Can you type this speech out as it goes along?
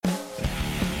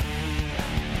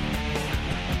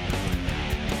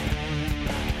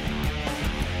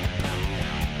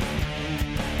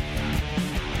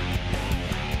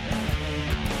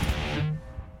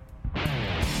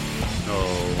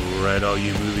right, all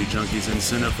you movie junkies and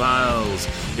cinephiles.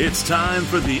 It's time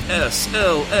for the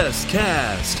SLS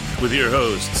Cast with your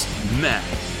hosts, Matt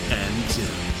and Tim.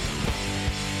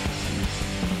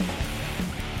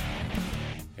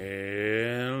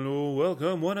 And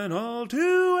welcome, one and all,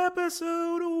 to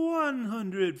episode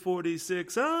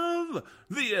 146 of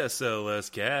the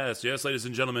SLS Cast. Yes, ladies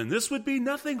and gentlemen, this would be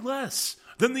nothing less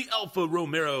than the Alfa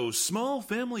Romero small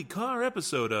family car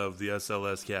episode of the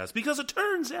SLS Cast, because it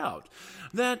turns out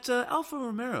that Alfa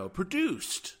Romero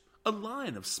produced a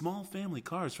line of small family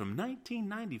cars from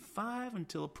 1995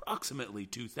 until approximately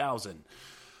 2000,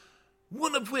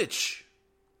 one of which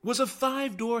was a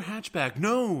 5-door hatchback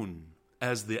known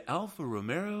as the Alfa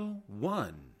Romero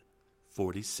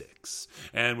 146.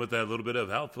 And with that little bit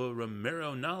of Alfa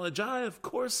Romero knowledge, I, of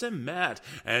course, am Matt.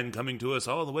 And coming to us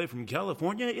all the way from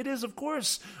California, it is, of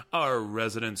course, our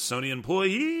resident Sony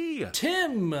employee,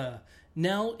 Tim.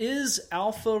 Now, is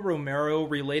Alfa Romero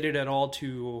related at all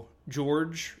to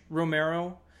George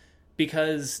Romero?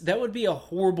 Because that would be a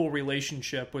horrible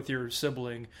relationship with your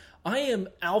sibling. I am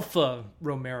Alfa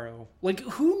Romero. Like,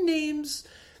 who names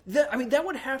that? I mean, that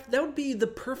would be the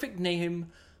perfect name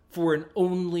for an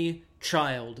only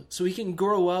child, so he can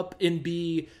grow up and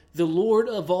be the lord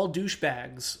of all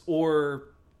douchebags or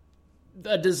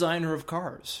a designer of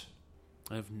cars.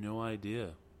 I have no idea.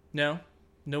 No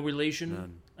relation.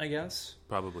 None. I guess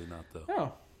Probably not, though.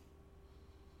 Oh,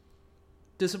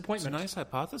 disappointment. It's a nice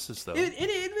hypothesis, though. Yeah,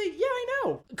 I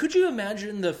know. Could you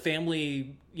imagine the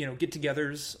family,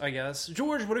 get-togethers? I guess.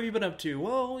 George, what have you been up to?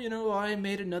 Well, I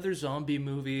made another zombie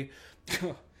movie.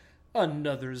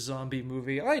 Another zombie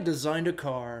movie. I designed a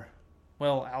car.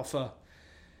 Well, Alpha,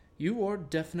 you are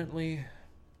definitely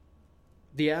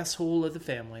the asshole of the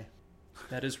family.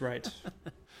 That is right.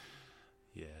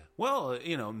 Yeah. Well,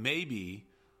 maybe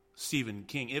Stephen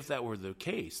King, if that were the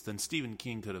case, then Stephen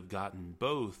King could have gotten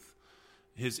both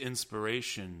his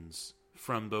inspirations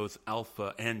from both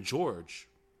Alpha and George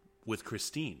with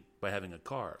Christine by having a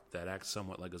car that acts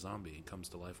somewhat like a zombie and comes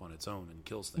to life on its own and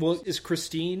kills things. Well, is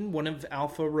Christine one of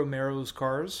Alfa Romero's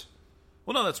cars?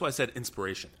 Well, no, that's why I said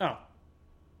inspiration. Oh.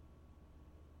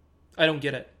 I don't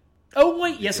get it. Oh,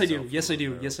 wait, yes I do. Alfa Yes I do.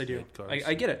 Romero Yes I do. cars.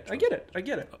 I get it. I get it. I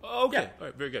get it. Okay. Yeah. All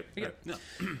right, very good. All right. No.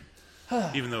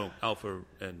 Even though Alpha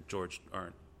and George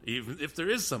aren't. Even if there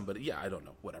is somebody. Yeah, I don't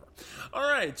know. Whatever. All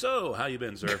right, so how you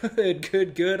been, sir?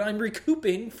 Good. I'm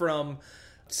recouping from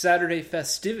Saturday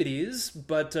festivities,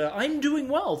 but I'm doing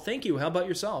well, thank you. How about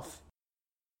yourself?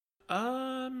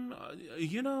 All in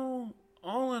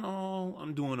all,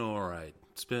 I'm doing all right.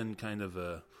 It's been kind of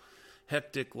a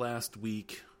hectic last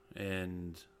week,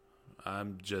 and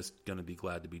I'm just going to be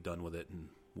glad to be done with it, and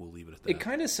we'll leave it at that. It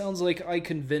kind of sounds like I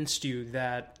convinced you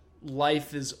that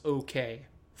life is okay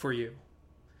for you.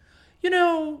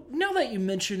 Now that you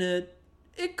mention it,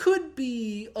 it could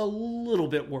be a little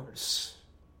bit worse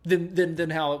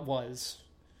than how it was.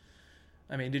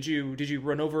 I mean, did you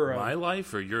run over my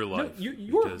life or your life? No,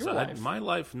 your life. My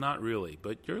life, not really,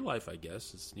 but your life, I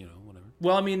guess, is whatever.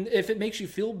 Well, I mean, if it makes you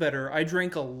feel better, I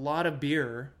drank a lot of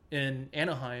beer in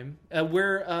Anaheim,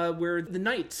 where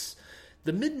the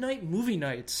midnight movie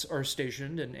nights are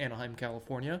stationed in Anaheim,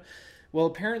 California. Well,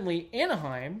 apparently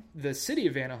Anaheim, the city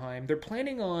of Anaheim, they're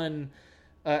planning on.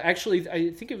 Actually, I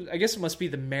guess it must be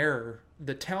the mayor,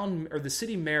 the town or the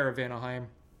city mayor of Anaheim.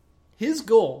 His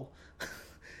goal,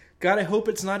 God, I hope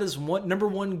it's not his number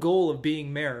one goal of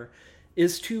being mayor,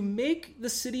 is to make the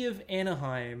city of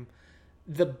Anaheim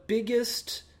the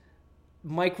biggest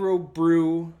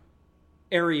brewery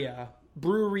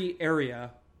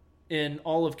area in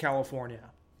all of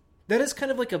California. That is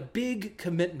kind of like a big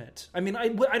commitment. I mean, I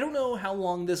don't know how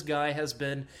long this guy has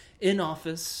been in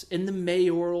office, in the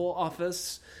mayoral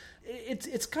office.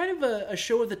 It's kind of a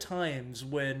show of the times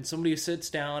when somebody sits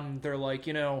down and they're like,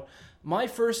 my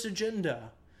first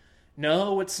agenda.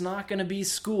 No, it's not going to be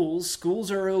schools. Schools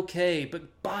are okay,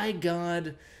 but by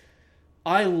God,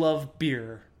 I love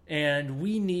beer. And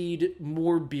we need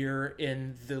more beer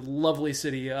in the lovely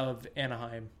city of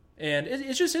Anaheim. And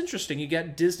it's just interesting. You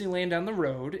got Disneyland down the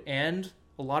road and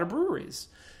a lot of breweries.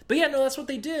 But yeah, no, that's what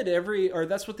they did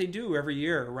that's what they do every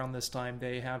year around this time.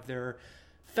 They have their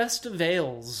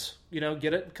festivals,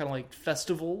 get it? Kind of like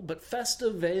festival, but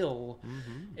festival.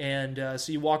 Mm-hmm. And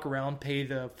so you walk around, pay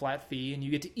the flat fee, and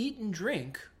you get to eat and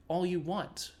drink all you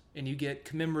want. And you get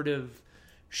commemorative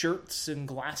shirts and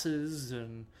glasses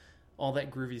and all that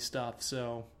groovy stuff.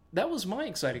 So that was my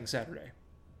exciting Saturday.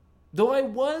 Though I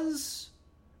was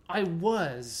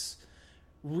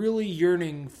really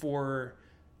yearning for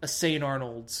a St.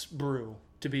 Arnold's brew,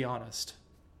 to be honest.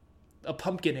 A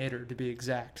Pumpkinator, to be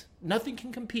exact. Nothing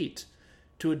can compete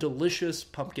to a delicious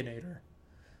Pumpkinator.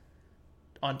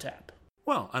 on tap.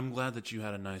 Well, I'm glad that you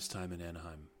had a nice time in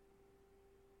Anaheim.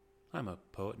 I'm a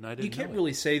poet, and I didn't. You can't know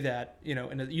really say that,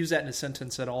 and use that in a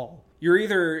sentence at all. You're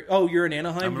either you're in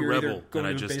Anaheim, you're rebel, either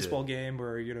going to a baseball did. game,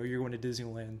 or you're going to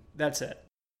Disneyland. That's it.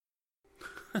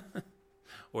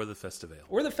 Or the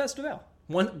Festival.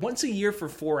 Once a year for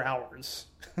 4 hours.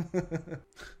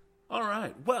 All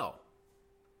right. Well,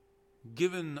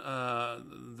 given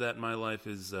that my life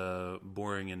is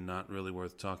boring and not really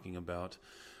worth talking about,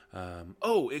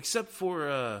 except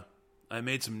for I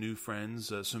made some new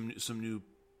friends, some new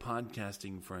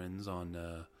podcasting friends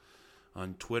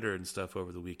on Twitter and stuff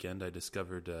over the weekend. I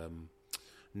discovered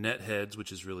Netheads,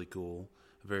 which is really cool,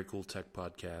 a very cool tech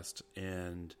podcast,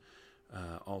 and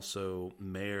also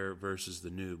Mayor versus the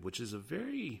Noob, which is a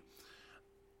very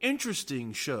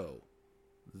interesting show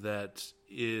that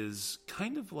is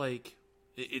kind of like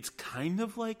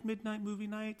Midnight Movie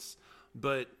Nights,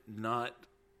 but not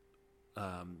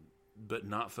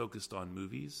focused on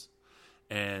movies,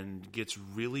 and gets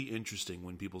really interesting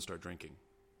when people start drinking.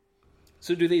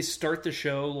 So do they start the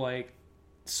show like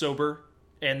sober,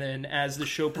 and then as the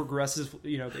show progresses,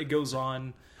 it goes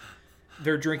on,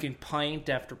 they're drinking pint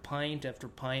after pint after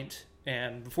pint,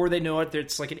 and before they know it,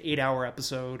 it's like an 8-hour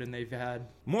episode, and they've had...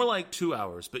 More like 2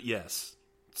 hours, but yes,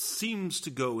 seems to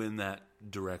go in that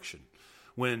direction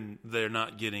when they're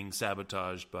not getting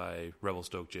sabotaged by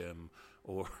Revelstoke Jim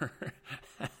or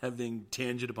having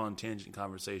tangent upon tangent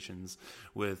conversations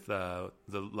with the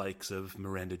likes of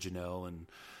Miranda Janelle and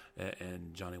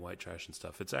Johnny White Trash and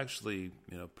stuff. It's actually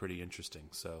pretty interesting.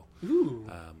 So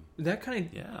that kind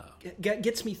of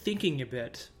gets me thinking a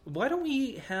bit. Why don't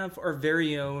we have our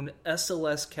very own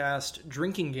SLS Cast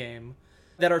drinking game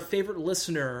that our favorite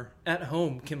listener at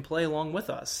home can play along with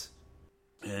us?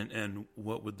 And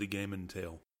what would the game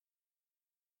entail?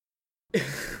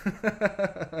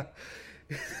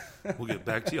 We'll get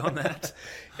back to you on that.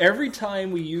 Every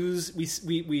time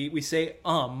we say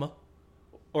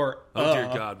or oh dear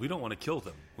God, we don't want to kill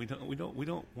them. We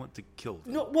don't want to kill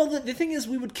them. No, well the thing is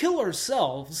we would kill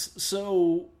ourselves,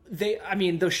 so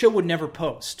the show would never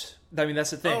post. I mean,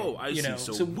 that's the thing. Oh, I see.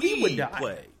 So we would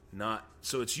die.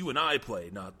 So it's you and I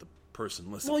play, not the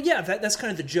person listening. Well, yeah, that's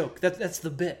kind of the joke. That's the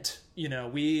bit.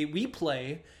 We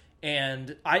play,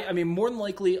 and I mean, more than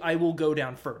likely, I will go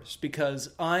down first because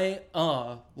I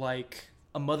like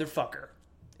a motherfucker.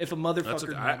 If a motherfucker,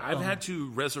 okay. I've had to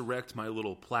resurrect my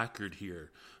little placard here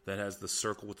that has the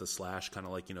circle with the slash, kind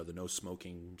of like the no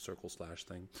smoking circle slash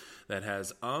thing. That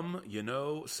has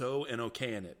so and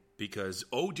okay in it because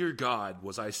oh dear God,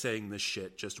 was I saying this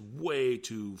shit just way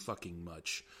too fucking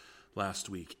much last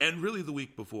week and really the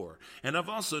week before. And I've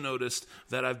also noticed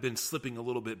that I've been slipping a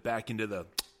little bit back into the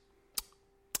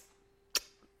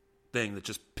thing that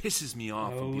just pisses me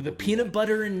off. Oh, the peanut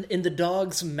butter in the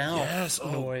dog's mouth. Yes,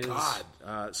 noise. God.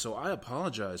 So I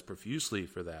apologize profusely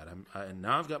for that. And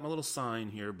now I've got my little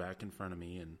sign here back in front of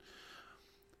me, and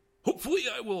hopefully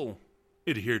I will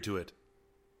adhere to it.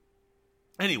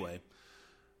 Anyway,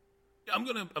 I'm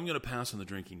gonna pass on the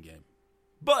drinking game.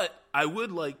 But I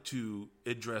would like to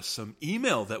address some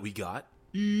email that we got.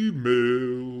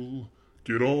 Email.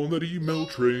 Get on that email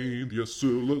train. The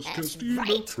SLS Cast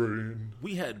email train.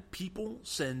 We had people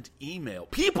send email.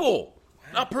 People! Wow.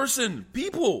 Not person.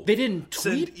 People! They didn't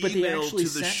tweet, but they actually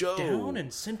sat down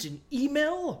and sent an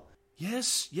email?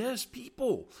 Yes,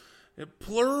 people.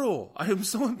 Plural. I am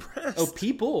so impressed. Oh,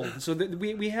 people. So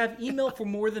we have email for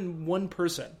more than one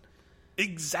person.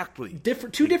 Exactly.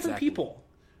 Two different people.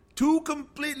 Two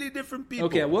completely different people.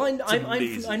 Okay, well,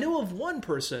 I know of one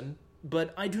person,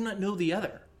 but I do not know the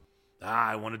other.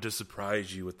 I wanted to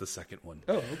surprise you with the second one.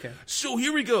 Oh, okay. So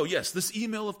here we go. Yes, this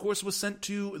email, of course, was sent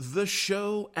to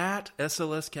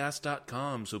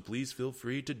theshow@slscast.com, so please feel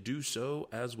free to do so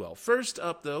as well. First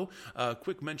up, though, a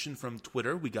quick mention from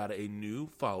Twitter. We got a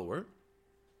new follower,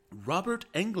 Robert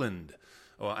England.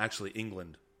 Well, actually,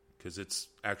 England, because it's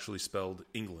actually spelled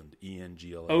England,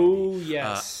 E-N-G-L-A-N-D. Oh,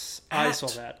 yes. I saw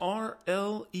that.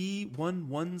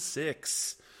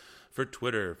 RLE116 for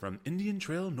Twitter from Indian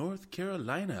Trail, North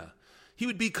Carolina. He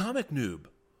would be Comic Noob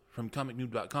from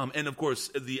comicnoob.com. And, of course,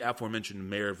 the aforementioned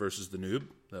Mayor versus the Noob.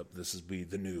 This is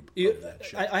the noob of that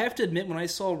shit. I have to admit, when I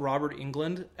saw Robert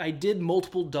England, I did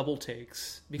multiple double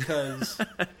takes because...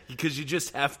 because you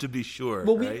just have to be sure,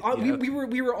 well, right?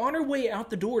 we were on our way out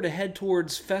the door to head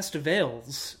towards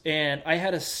Festivals, and I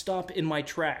had to stop in my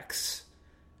tracks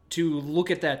to look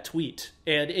at that tweet.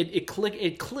 And it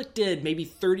clicked in maybe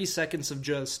 30 seconds of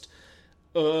just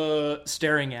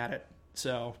staring at it.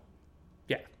 So...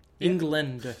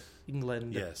 England.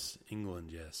 Yes, England,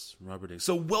 yes. Robert.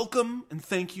 So welcome and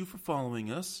thank you for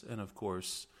following us. And of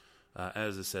course,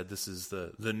 As I said, this is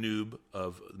the noob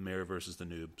of Mayor versus the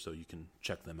Noob, so you can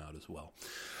check them out as well.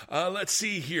 Let's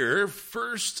see here.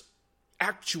 First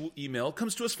actual email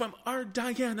comes to us from our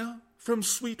Diana, from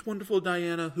sweet, wonderful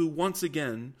Diana, who once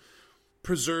again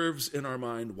preserves in our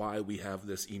mind why we have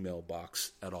this email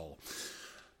box at all.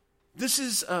 This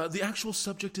is, the actual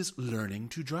subject is learning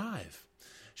to drive.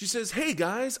 She says, "Hey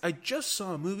guys, I just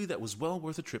saw a movie that was well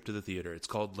worth a trip to the theater. It's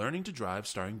called Learning to Drive,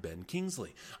 starring Ben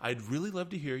Kingsley. I'd really love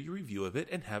to hear your review of it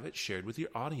and have it shared with your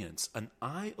audience. An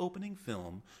eye-opening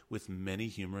film with many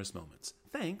humorous moments.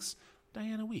 Thanks,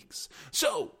 Diana Weeks."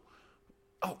 So,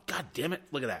 oh, god damn it,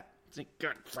 look at that.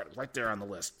 Right there on the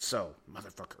list. So,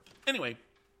 motherfucker. Anyway,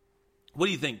 what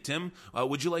do you think, Tim?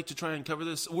 Would you like to try and cover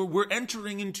this? We're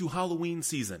entering into Halloween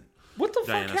season. What the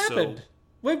Diana, fuck happened? So,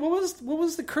 wait, what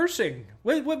was the cursing?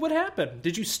 Wait, what happened?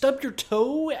 Did you stub your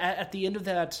toe at the end of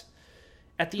that?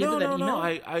 At the end of that email? No.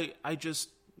 I just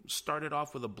started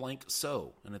off with a blank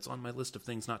 "so," and it's on my list of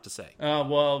things not to say.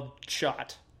 Well,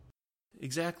 shot.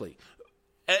 Exactly.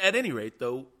 At any rate,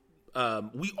 though,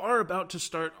 we are about to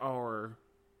start our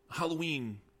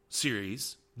Halloween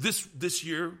series. This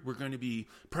year, we're going to be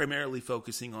primarily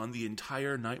focusing on the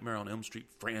entire Nightmare on Elm Street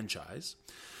franchise.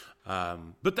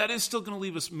 But that is still going to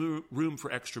leave us room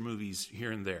for extra movies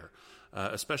here and there,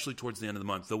 especially towards the end of the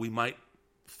month, though we might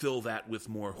fill that with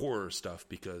more horror stuff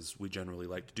because we generally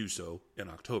like to do so in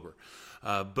October.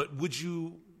 But would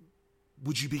you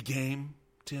be game,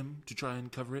 Tim, to try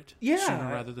and cover it sooner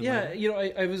rather than later? You know,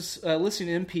 I was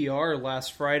listening to NPR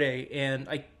last Friday, and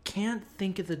I can't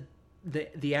think of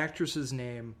the actress's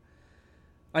name.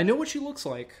 I know what she looks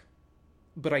like,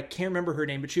 but I can't remember her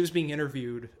name. But she was being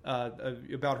interviewed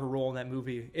about her role in that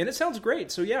movie, and it sounds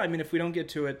great. So yeah, I mean, if we don't get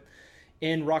to it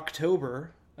in Rocktober,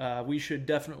 we should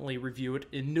definitely review it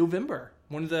in November.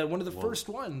 One of the first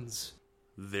ones.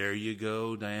 There you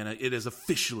go, Diana. It is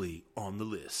officially on the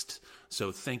list.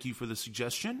 So thank you for the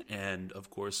suggestion, and of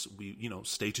course,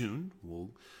 stay tuned.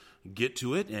 We'll get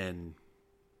to it and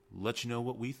let you know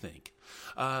what we think.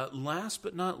 Last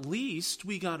but not least,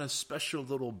 we got a special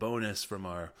little bonus from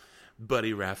our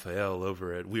buddy Raphael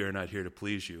over at We Are Not Here to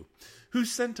Please You, who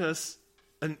sent us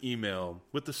an email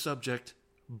with the subject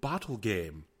Bottle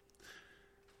Game.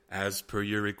 As per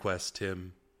your request,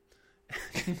 Tim.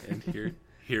 And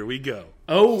here we go.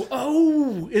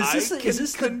 Is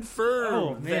this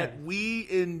confirm that we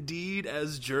indeed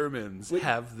as Germans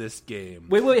have this game.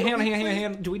 Wait, hang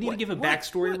on. Do we need to give a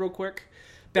backstory real quick?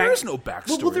 There is no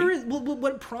backstory. Well, there is. Well,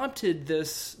 what prompted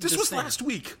this? This was last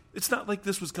week. It's not like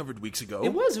this was covered weeks ago.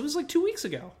 It was like 2 weeks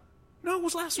ago. No, it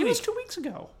was last week. It was 2 weeks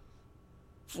ago.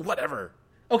 Whatever.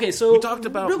 Okay, so we talked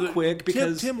about real quick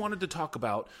because Tim wanted to talk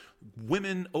about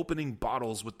women opening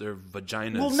bottles with their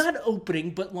vaginas. Well, not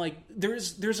opening, but like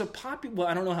there's a popular. Well,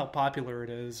 I don't know how popular it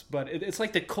is, but it's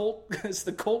like the cult. It's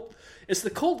the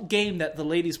cult game that the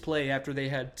ladies play after they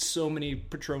had so many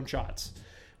Patron shots.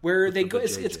 Where they go,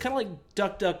 it's kind of like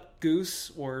Duck Duck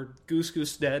Goose or Goose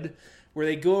Goose Dead, where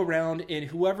they go around and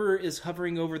whoever is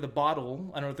hovering over the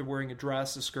bottle, I don't know if they're wearing a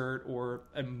dress, a skirt, or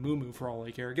a muumuu for all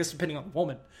I care. I guess depending on the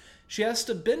woman, she has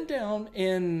to bend down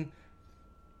and,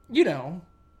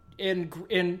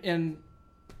 and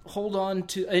hold on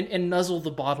to and nuzzle the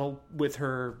bottle with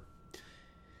her,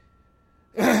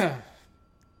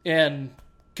 and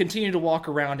continue to walk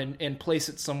around and place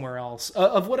it somewhere else.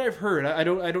 Of what I've heard, I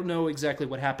don't know exactly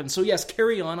what happened. So yes,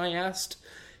 carry on. I asked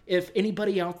if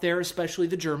anybody out there, especially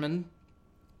the German,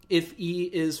 if he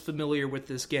is familiar with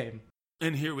this game.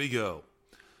 And here we go.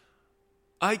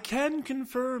 I can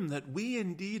confirm that we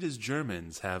indeed as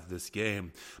Germans have this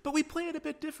game, but we play it a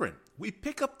bit different. We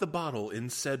pick up the bottle in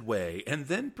said way and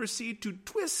then proceed to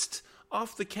twist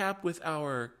off the cap with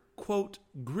our, quote,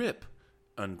 grip,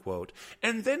 unquote,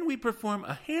 and then we perform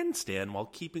a handstand while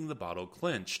keeping the bottle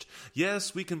clenched.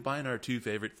 Yes, we combine our two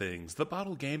favorite things, the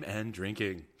bottle game and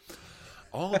drinking.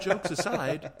 All jokes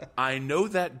aside, I know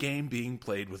that game being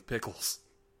played with pickles.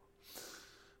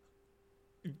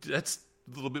 That's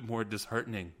a little bit more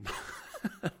disheartening.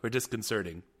 Or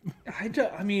disconcerting.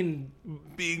 I mean...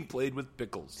 being played with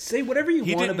pickles. Say whatever you want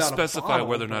about a bottle. He didn't specify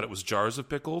whether or not it was jars of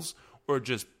pickles or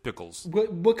just pickles.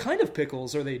 What kind of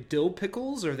pickles? Are they dill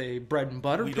pickles? Are they bread and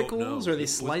butter pickles? Are they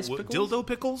sliced pickles? Dildo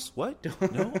pickles? What?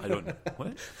 No, I don't know.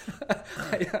 What?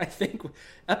 I think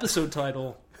episode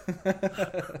title.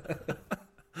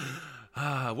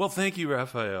 Well, thank you,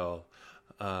 Raphael.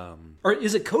 Or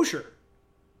is it kosher?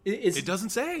 It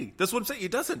doesn't say. That's what I'm saying.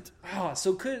 It doesn't.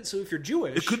 So if you're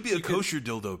Jewish, it could be a kosher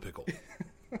dildo pickle.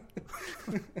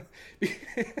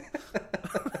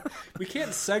 We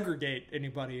can't segregate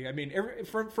anybody. I mean,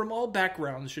 from all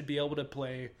backgrounds should be able to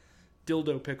play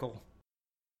dildo pickle.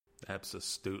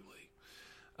 Absolutely.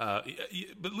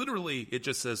 But literally, it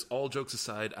just says, all jokes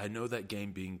aside, I know that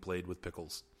game being played with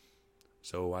pickles.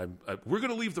 So we're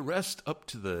going to leave the rest up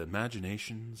to the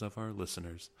imaginations of our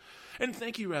listeners. And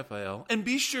thank you, Raphael. And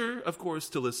be sure, of course,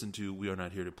 to listen to We Are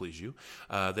Not Here to Please You.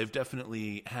 They've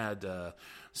definitely had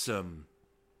some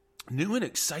new and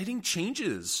exciting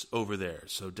changes over there.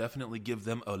 So definitely give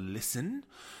them a listen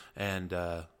and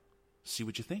see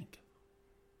what you think.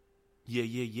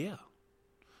 Yeah.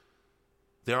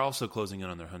 They're also closing in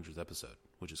on their 100th episode,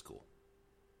 which is cool.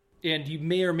 And you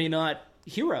may or may not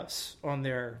hear us on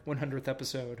their 100th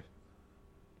episode.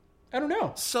 I don't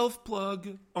know.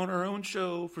 Self-plug on our own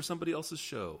show for somebody else's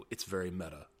show. It's very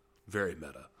meta. Very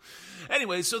meta.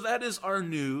 Anyway, so that is our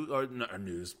news.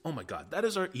 Oh my God, that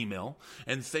is our email.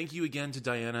 And thank you again to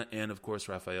Diana and, of course,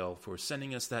 Raphael for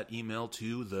sending us that email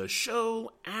to the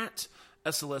show at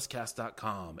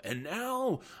slscast.com. And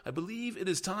now, I believe it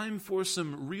is time for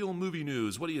some real movie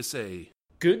news. What do you say?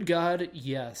 Good God,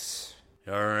 yes.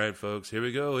 All right, folks, here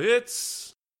we go.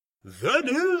 It's the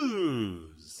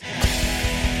news.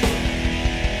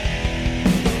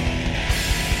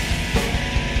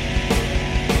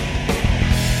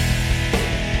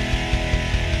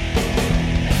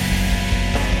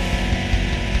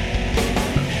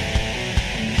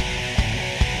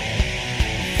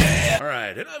 All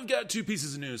right, and I've got two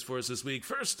pieces of news for us this week.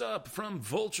 First up, from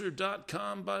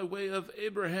Vulture.com by way of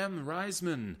Abraham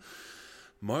Reisman.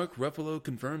 Mark Ruffalo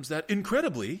confirms that,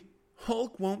 incredibly,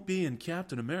 Hulk won't be in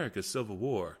Captain America Civil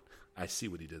War. I see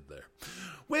what he did there.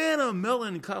 When a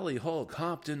melancholy Hulk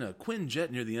hopped in a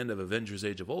Quinjet near the end of Avengers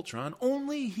Age of Ultron,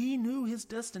 only he knew his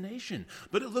destination.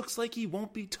 But it looks like he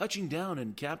won't be touching down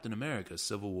in Captain America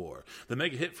Civil War. The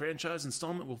mega hit franchise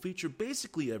installment will feature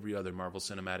basically every other Marvel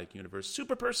Cinematic Universe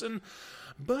superperson.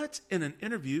 But in an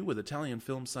interview with Italian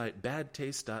film site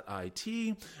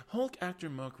badtaste.it, Hulk actor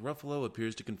Mark Ruffalo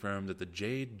appears to confirm that the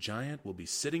Jade Giant will be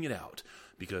sitting it out,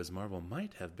 because Marvel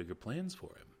might have bigger plans for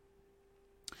him.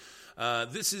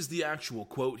 This is the actual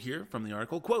quote here from the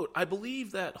article. Quote, I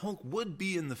believe that Hulk would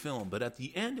be in the film, but at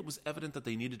the end it was evident that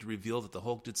they needed to reveal that the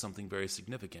Hulk did something very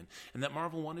significant, and that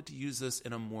Marvel wanted to use this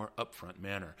in a more upfront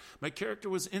manner. My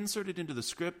character was inserted into the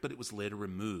script, but it was later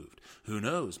removed. Who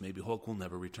knows, maybe Hulk will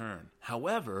never return.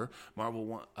 However, Marvel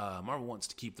wants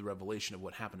to keep the revelation of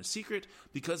what happened a secret,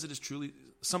 because it is truly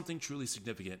something truly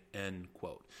significant, end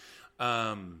quote.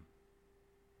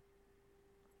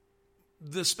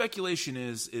 The speculation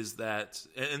is that,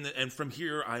 and from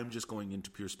here I'm just going into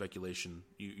pure speculation.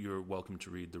 You're welcome to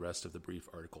read the rest of the brief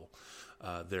article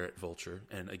there at Vulture.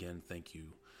 And again, thank you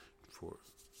for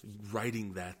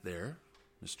writing that there,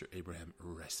 Mr. Abraham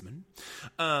Reisman.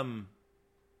 God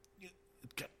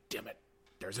damn it.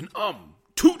 There's an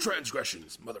two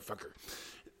transgressions, motherfucker.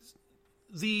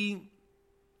 The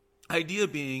idea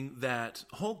being that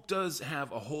Hulk does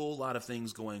have a whole lot of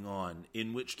things going on,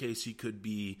 in which case he could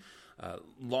be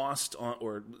lost on,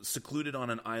 or secluded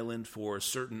on an island for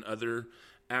certain other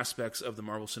aspects of the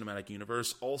Marvel Cinematic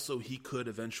Universe. Also, he could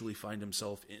eventually find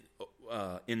himself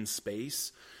in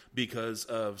space because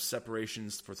of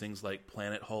separations for things like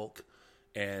Planet Hulk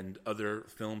and other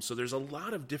films. So there's a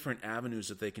lot of different avenues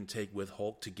that they can take with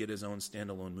Hulk to get his own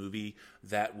standalone movie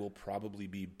that will probably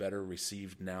be better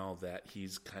received now that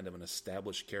he's kind of an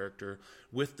established character,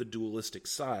 with the dualistic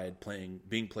side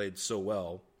being played so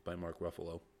well by Mark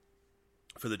Ruffalo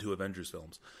for the two Avengers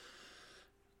films,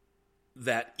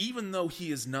 that even though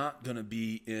he is not going to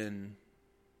be in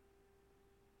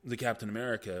the Captain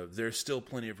America, there's still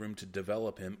plenty of room to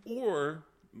develop him or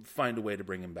find a way to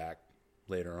bring him back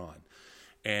later on.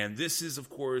 And this is, of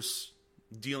course,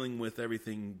 dealing with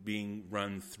everything being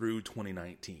run through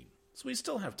 2019. So we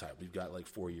still have time. We've got like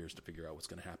 4 years to figure out what's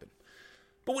going to happen.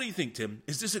 But what do you think, Tim?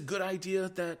 Is this a good idea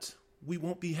that we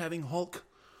won't be having Hulk?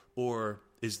 Or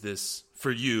is this,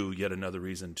 for you, yet another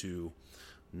reason to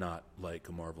not like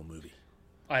a Marvel movie?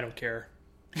 I don't care.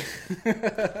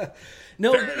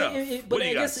 No, but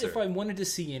I guess if I wanted to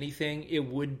see anything, it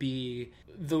would be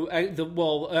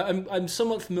I'm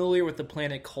somewhat familiar with the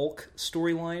Planet Hulk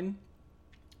storyline,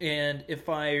 and if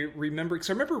I remember, because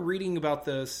I remember reading about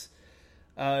this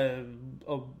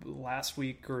last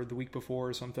week or the week before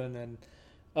or something, and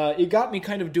it got me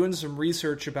kind of doing some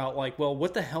research about, like, well,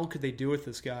 what the hell could they do with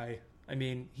this guy? I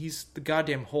mean, he's the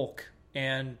goddamn Hulk,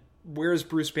 and where's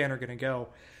Bruce Banner going to go?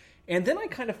 And then I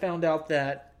kind of found out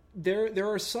that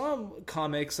there are some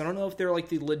comics, I don't know if they're like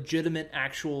the legitimate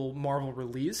actual Marvel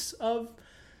release of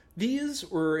these,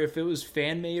 or if it was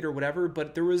fan-made or whatever,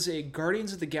 but there was a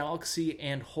Guardians of the Galaxy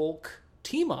and Hulk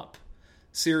team-up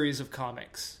series of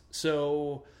comics.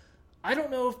 So I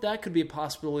don't know if that could be a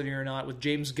possibility or not, with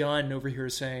James Gunn over here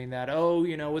saying that,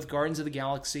 with Guardians of the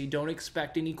Galaxy, don't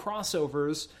expect any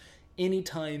crossovers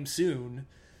anytime soon.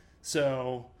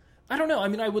 So, I don't know. I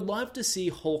mean, I would love to see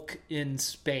Hulk in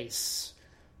space,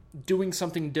 doing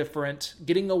something different,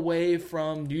 getting away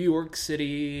from New York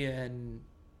City and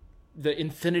the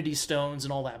Infinity Stones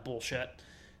and all that bullshit.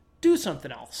 Do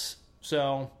something else.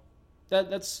 So,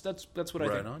 that's what I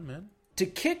think. Right on, man. To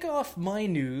kick off my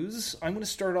news, I'm going to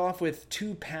start off with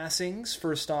two passings.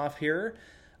 First off here,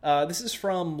 this is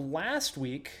from last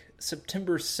week,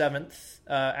 September 7th.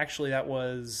 Actually, that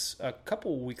was a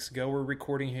couple weeks ago. We're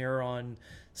recording here on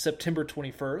September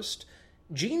 21st.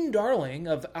 Jean Darling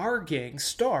of Our Gang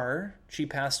star, she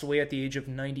passed away at the age of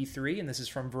 93, and this is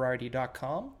from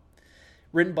Variety.com.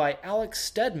 Written by Alex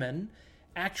Steadman.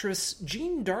 Actress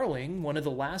Jean Darling, one of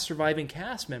the last surviving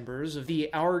cast members of the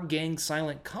Our Gang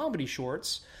silent comedy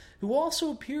shorts, who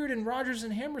also appeared in Rodgers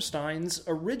and Hammerstein's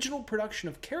original production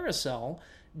of Carousel,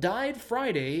 died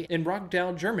Friday in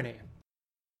Rockdale, Germany.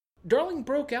 Darling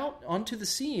broke out onto the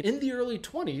scene in the early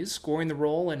 20s, scoring the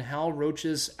role in Hal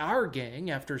Roach's Our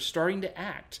Gang after starting to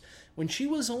act when she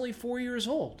was only 4 years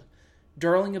old.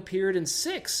 Darling appeared in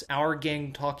 6 Our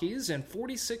Gang talkies and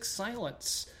 46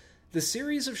 silents. The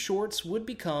series of shorts would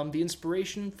become the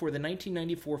inspiration for the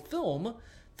 1994 film,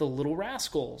 The Little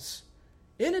Rascals.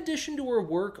 In addition to her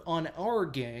work on Our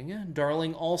Gang,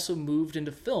 Darling also moved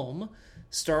into film,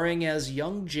 starring as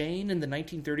young Jane in the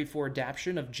 1934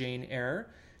 adaptation of Jane Eyre.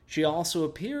 She also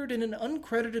appeared in an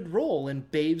uncredited role in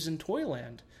Babes in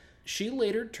Toyland. She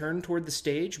later turned toward the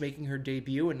stage, making her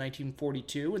debut in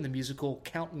 1942 in the musical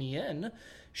Count Me In.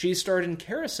 She starred in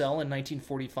Carousel in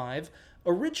 1945,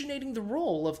 originating the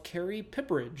role of Carrie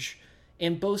Pipperidge,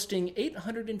 and boasting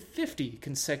 850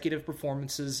 consecutive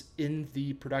performances in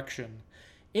the production.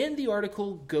 And the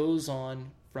article goes on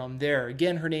from there.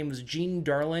 Again, her name was Jean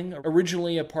Darling,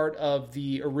 originally a part of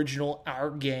the original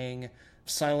Our Gang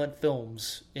silent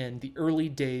films in the early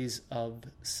days of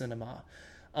cinema.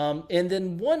 And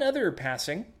then one other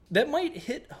passing that might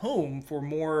hit home for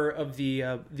more of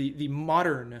the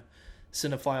modern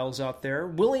cinephiles out there.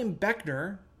 William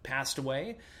Beckner passed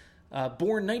away.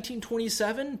 Born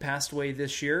 1927, passed away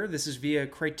this year. This is via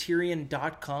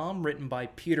Criterion.com, written by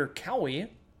Peter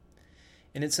Cowie.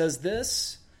 And it says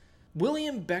this: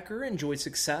 William Becker enjoyed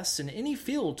success in any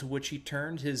field to which he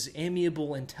turned his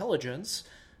amiable intelligence.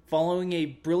 Following a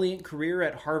brilliant career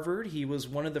at Harvard, he was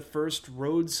one of the first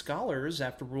Rhodes Scholars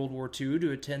after World War II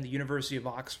to attend the University of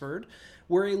Oxford,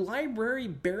 where a library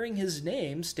bearing his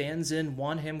name stands in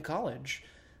Wanham College.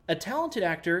 A talented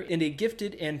actor and a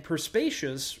gifted and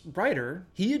perspicacious writer,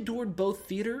 he adored both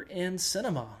theater and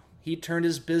cinema. He turned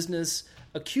his business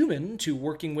acumen to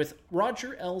working with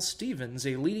Roger L. Stevens,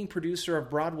 a leading producer of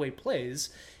Broadway plays,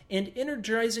 and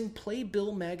energizing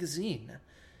Playbill magazine.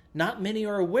 Not many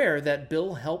are aware that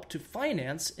Bill helped to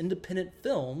finance independent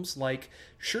films like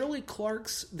Shirley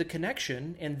Clark's The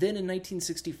Connection, and then in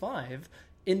 1965,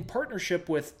 in partnership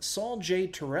with Saul J.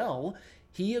 Terrell,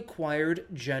 he acquired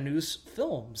Janus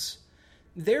Films.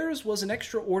 Theirs was an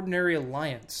extraordinary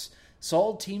alliance.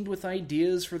 Saul teamed with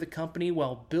ideas for the company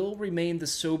while Bill remained the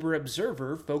sober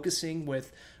observer, focusing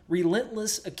with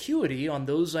relentless acuity on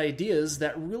those ideas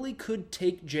that really could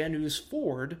take Janus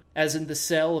forward, as in the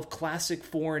sale of classic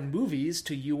foreign movies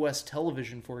to U.S.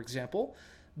 television, for example.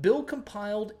 Bill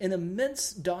compiled an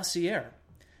immense dossier,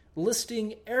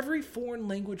 listing every foreign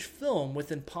language film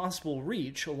within possible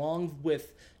reach, along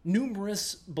with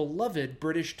numerous beloved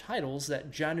British titles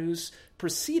that Janus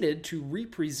proceeded to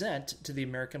represent to the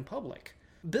American public.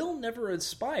 Bill never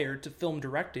aspired to film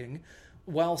directing,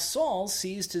 while Saul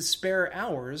seized his spare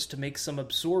hours to make some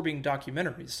absorbing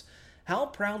documentaries. How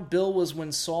proud Bill was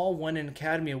when Saul won an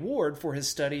Academy Award for his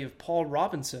study of Paul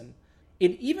Robinson.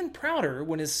 And even prouder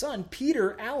when his son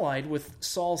Peter allied with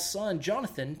Saul's son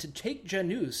Jonathan to take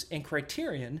Janus and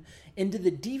Criterion into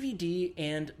the DVD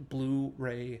and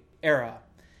Blu-ray era.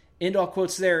 End all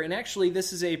quotes there. And actually,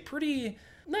 this is a pretty...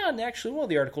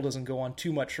 the article doesn't go on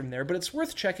too much from there, but it's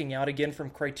worth checking out, again, from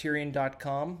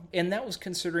Criterion.com. And that was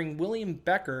considering William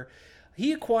Becker.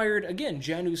 He acquired, again,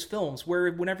 Janus Films,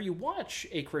 where whenever you watch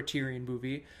a Criterion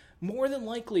movie, more than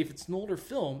likely, if it's an older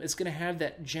film, it's going to have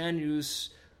that Janus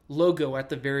logo at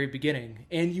the very beginning.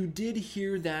 And you did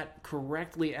hear that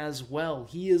correctly as well.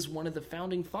 He is one of the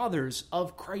founding fathers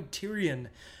of Criterion,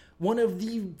 one of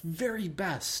the very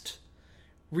best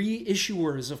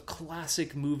reissuers of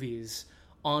classic movies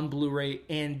on Blu-ray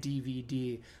and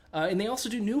DVD. And they also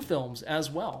do new films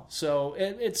as well. So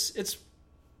it's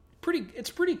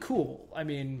pretty cool. I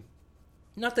mean,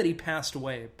 not that he passed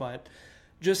away, but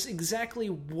just exactly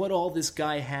what all this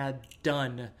guy had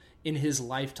done in his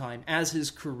lifetime as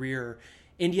his career,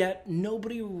 and yet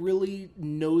nobody really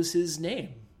knows his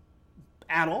name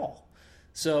at all.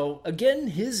 So again,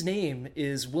 his name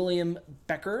is William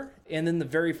Becker, and then the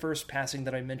very first passing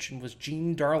that I mentioned was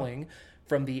Gene Darling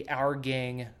from the Our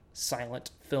Gang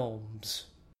silent films.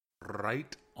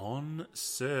 Right on,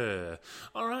 sir.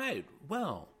 All right,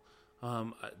 well,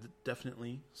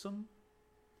 definitely some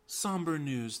somber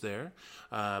news there.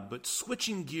 But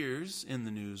switching gears in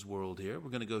the news world here,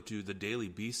 we're going to go to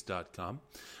thedailybeast.com.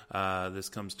 This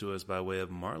comes to us by way of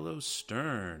Marlo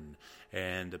Stern,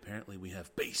 and apparently we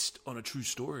have based on a true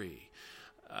story.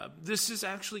 This is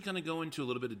actually going to go into a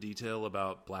little bit of detail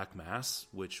about Black Mass,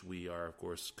 which we are, of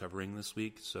course, covering this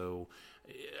week. So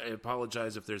I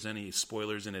apologize if there's any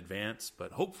spoilers in advance,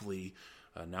 but hopefully,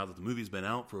 now that the movie's been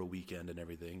out for a weekend and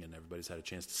everything, and everybody's had a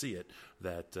chance to see it,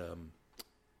 that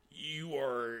you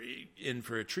are in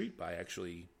for a treat by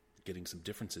actually getting some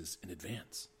differences in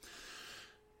advance.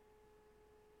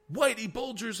 Whitey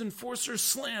Bulger's enforcer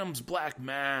slams Black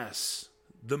Mass.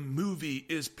 The movie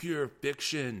is pure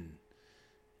fiction.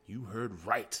 You heard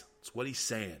right. That's what he's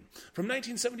saying. From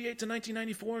 1978 to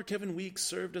 1994, Kevin Weeks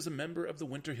served as a member of the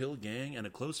Winter Hill Gang and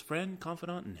a close friend,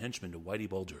 confidant, and henchman to Whitey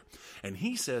Bulger. And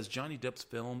he says Johnny Depp's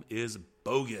film is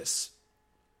bogus.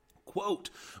 Quote,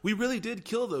 "We really did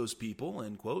kill those people,"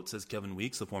 end quote, says Kevin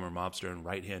Weeks, the former mobster and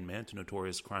right-hand man to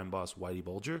notorious crime boss Whitey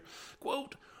Bulger.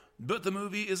 Quote, "But the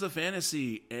movie is a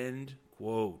fantasy," end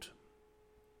quote.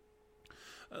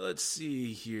 Let's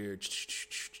see here.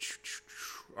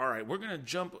 All right, we're going to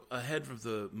jump ahead of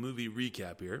the movie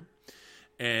recap here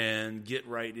and get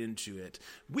right into it.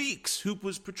 Weeks, who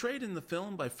was portrayed in the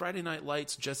film by Friday Night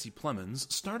Lights' Jesse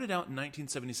Plemons, started out in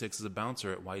 1976 as a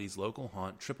bouncer at Whitey's local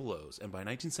haunt, Triple O's, and by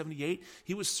 1978,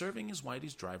 he was serving as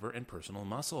Whitey's driver and personal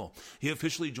muscle. He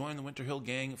officially joined the Winter Hill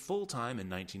Gang full-time in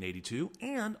 1982,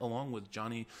 and, along with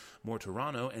Johnny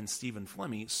Mortorano and Stephen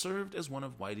Flemmi, served as one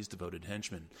of Whitey's devoted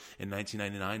henchmen. In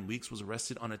 1999, Weeks was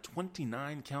arrested on a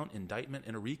 29-count indictment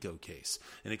in a RICO case.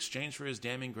 In exchange for his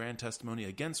damning grand testimony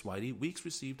against Whitey, Weeks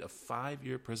received a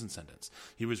 5-year prison sentence.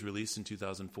 He was released in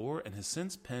 2004 and has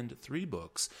since penned 3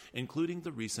 books, including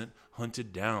the recent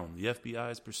Hunted Down, the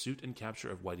FBI's pursuit and capture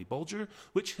of Whitey Bulger,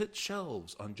 which hit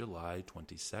shelves on July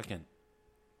 22nd.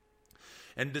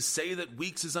 And to say that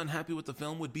Weeks is unhappy with the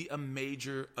film would be a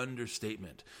major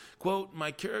understatement. Quote,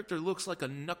 "My character looks like a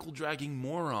knuckle-dragging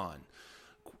moron.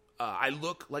 I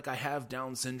look like I have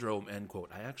Down syndrome," end quote.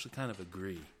 I actually kind of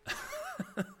agree.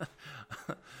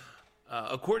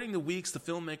 According to Weeks, the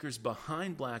filmmakers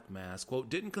behind Black Mass, quote,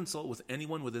 "didn't consult with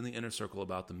anyone within the inner circle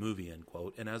about the movie," end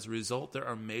quote, and as a result, there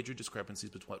are major discrepancies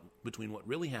between what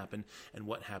really happened and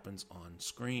what happens on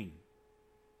screen.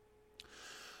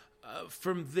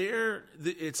 From there,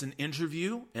 it's an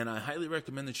interview, and I highly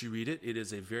recommend that you read it. It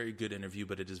is a very good interview,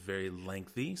 but it is very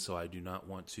lengthy, so I do not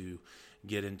want to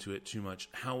get into it too much.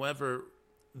 However,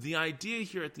 the idea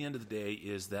here at the end of the day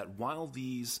is that while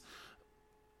these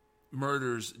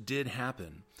murders did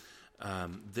happen,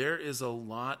 there is a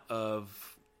lot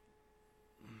of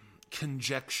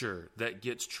conjecture that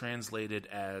gets translated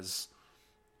as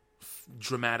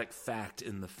dramatic fact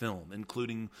in the film,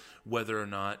 including whether or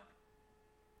not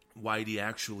Whitey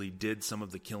actually did some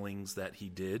of the killings that he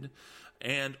did,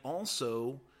 and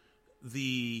also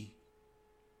the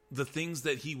things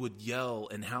that he would yell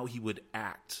and how he would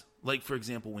act. Like, for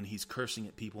example, when he's cursing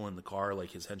at people in the car,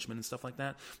 like his henchmen and stuff like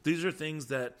that. These are things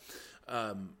that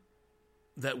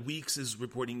that Weeks is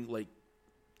reporting, like,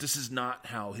 this is not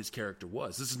how his character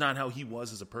was. This is not how he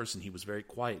was as a person. He was very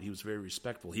quiet. He was very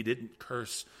respectful. He didn't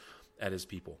curse at his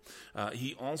people.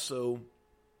 He also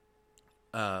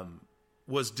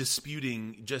was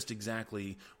disputing just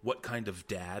exactly what kind of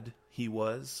dad he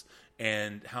was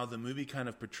and how the movie kind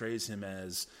of portrays him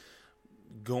as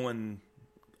going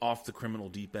off the criminal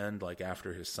deep end, like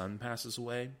after his son passes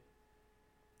away,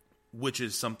 which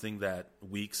is something that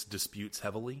Weeks disputes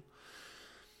heavily.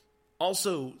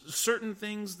 Also, certain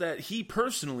things that he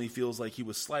personally feels like he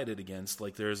was slighted against,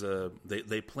 like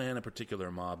they plan a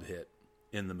particular mob hit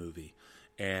in the movie,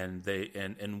 and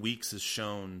Weeks is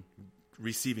shown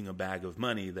receiving a bag of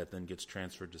money that then gets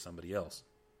transferred to somebody else.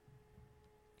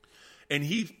 And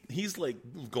he's like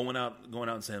going out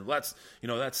and saying, that's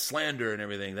slander and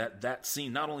everything. That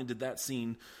scene, not only did that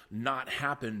scene not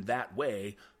happen that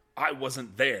way, I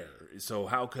wasn't there. So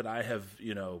how could I have,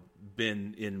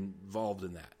 been involved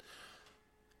in that?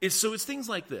 It's things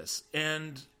like this.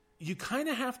 And you kind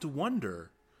of have to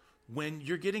wonder when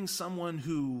you're getting someone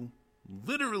who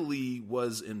literally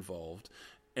was involved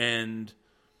and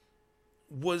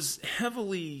was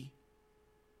heavily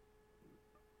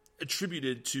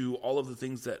attributed to all of the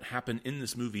things that happen in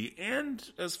this movie,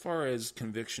 and as far as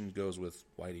conviction goes with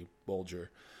Whitey Bulger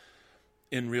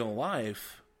in real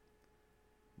life,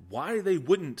 why they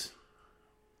wouldn't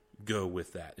go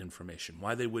with that information,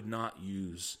 why they would not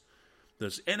use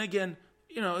this. And again,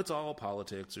 it's all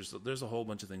politics. There's a whole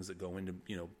bunch of things that go into,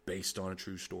 based on a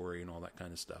true story and all that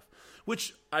kind of stuff,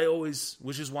 which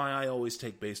is why I always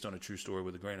take based on a true story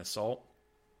with a grain of salt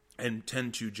and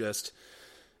tend to just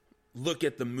look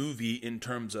at the movie in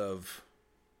terms of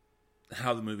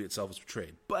how the movie itself is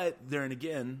portrayed. But then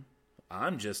again,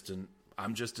 I'm just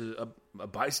a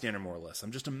bystander, more or less.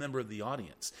 I'm just a member of the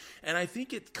audience. And I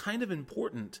think it's kind of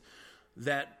important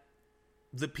that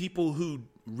the people who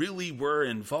really were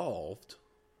involved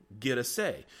get a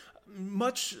say.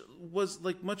 Much was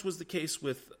the case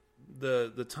with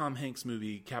the Tom Hanks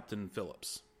movie Captain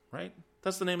Phillips, right?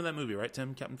 That's the name of that movie, right,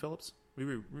 Tim? Captain Phillips?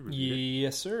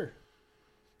 Yes, sir.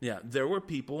 Yeah, there were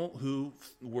people who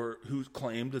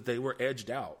claimed that they were edged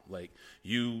out. Like,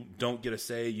 you don't get a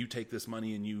say, you take this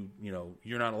money, and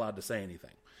you're not allowed to say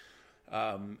anything.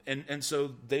 And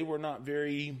so they were not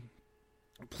very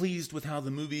pleased with how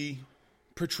the movie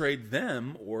portrayed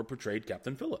them or portrayed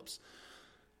Captain Phillips.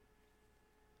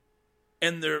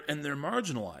 And they're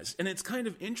marginalized. And it's kind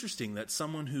of interesting that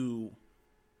someone who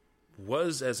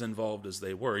was as involved as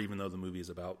they were, even though the movie is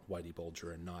about Whitey Bulger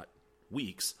and not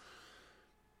Weeks,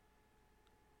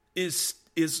 is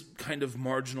kind of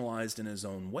marginalized in his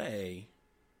own way,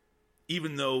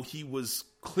 even though he was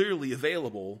clearly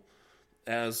available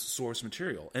as source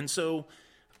material. And so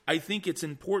I think it's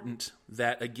important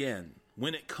that, again,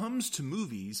 when it comes to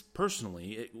movies,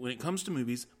 personally, when it comes to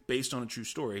movies based on a true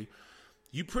story,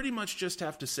 you pretty much just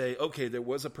have to say, okay, there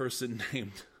was a person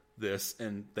named this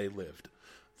and they lived.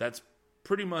 That's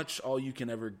pretty much all you can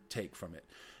ever take from it.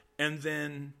 And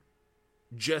then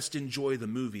just enjoy the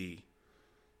movie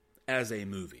as a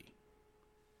movie.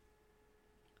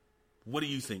 What do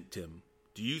you think, Tim?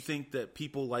 Do you think that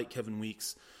people like Kevin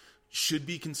Weeks should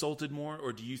be consulted more,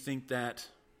 or do you think that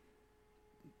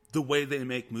the way they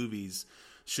make movies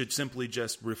should simply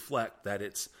just reflect that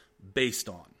it's based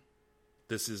on,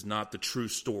 this is not the true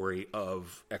story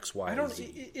of X, Y, and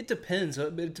Z? It depends.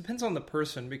 It depends on the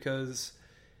person because,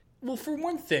 well, for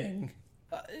one thing,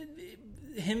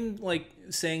 him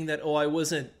saying that, I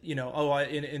wasn't,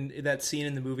 in that scene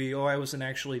in the movie, I wasn't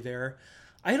actually there.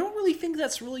 I don't really think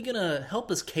that's really gonna help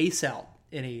his case out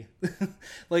any.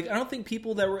 I don't think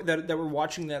people that were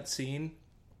watching that scene,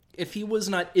 if he was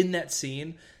not in that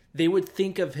scene, they would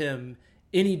think of him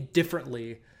any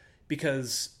differently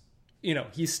because,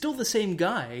 he's still the same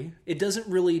guy. It doesn't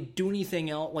really do anything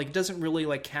else. It doesn't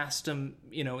really cast him,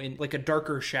 in a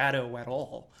darker shadow at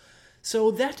all.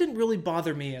 So that didn't really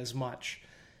bother me as much.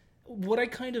 What I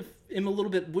kind of am a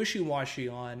little bit wishy-washy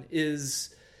on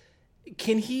is,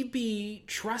 can he be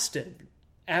trusted?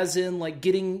 As in,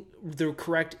 getting the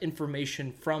correct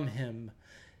information from him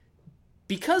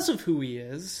because of who he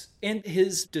is and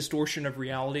his distortion of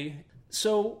reality.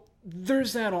 So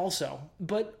there's that also.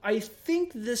 But I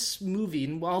think this movie,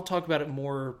 and I'll talk about it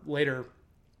more later,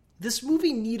 this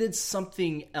movie needed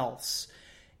something else.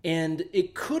 And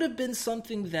it could have been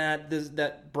something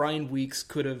that Brian Weeks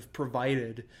could have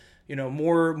provided,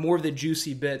 more of the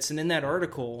juicy bits. And in that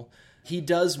article, he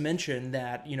does mention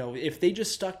that, if they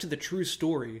just stuck to the true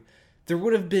story, there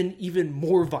would have been even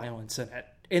more violence in it.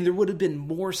 And there would have been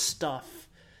more stuff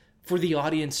for the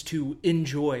audience to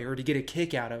enjoy or to get a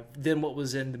kick out of than what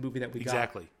was in the movie that we got.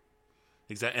 Exactly.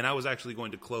 And I was actually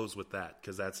going to close with that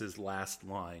because that's his last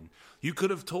line. You could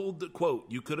have told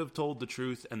the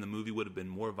truth and the movie would have been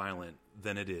more violent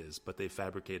than it is, but they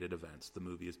fabricated events. The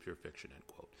movie is pure fiction, end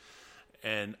quote.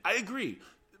 And I agree.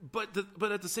 But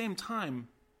at the same time,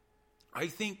 I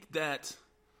think that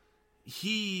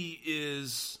he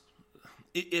is,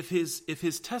 if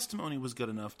his testimony was good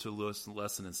enough to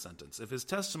lessen his sentence, if his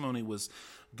testimony was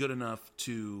good enough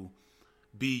to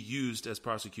be used as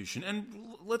prosecution, and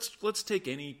let's take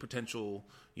any potential,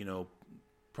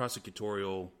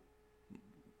 prosecutorial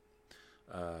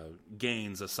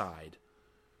gains aside.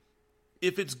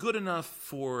 If it's good enough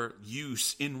for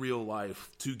use in real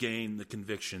life to gain the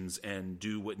convictions and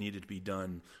do what needed to be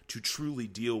done to truly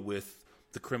deal with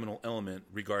the criminal element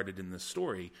regarded in this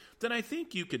story, then I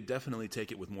think you could definitely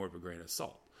take it with more of a grain of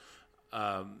salt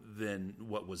than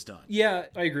what was done. Yeah,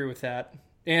 I agree with that.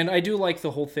 And I do like the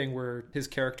whole thing where his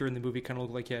character in the movie kind of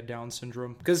looked like he had Down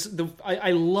syndrome. Because I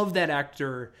love that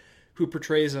actor who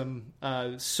portrays him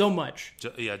so much.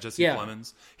 Jesse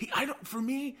Plemons.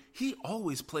 He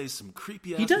always plays some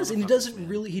creepy ass. He does, and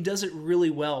he does it really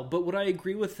well. But what I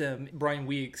agree with him, Brian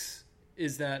Weeks,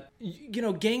 is that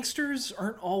gangsters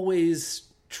aren't always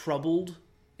troubled.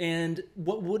 And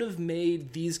what would have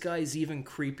made these guys even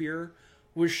creepier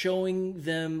was showing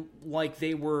them like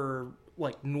they were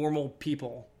like normal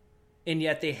people. And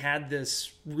yet they had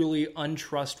this really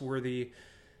untrustworthy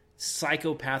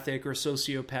psychopathic or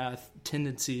sociopath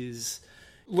tendencies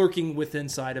lurking within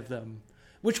inside of them,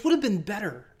 which would have been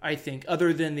better, I think,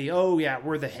 other than the, oh yeah,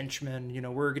 we're the henchmen,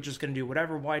 we're just going to do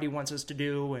whatever Whitey wants us to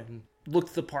do and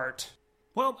look the part.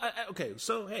 Well, okay,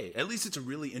 so hey, at least it's a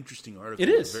really interesting article. It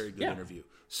is. A very good interview.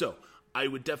 So I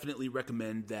would definitely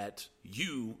recommend that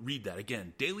you read that.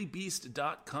 Again,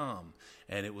 dailybeast.com.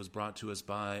 And it was brought to us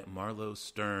by Marlo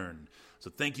Stern. So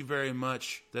thank you very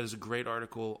much. That is a great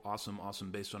article. Awesome,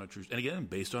 based on a true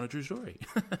story.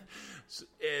 So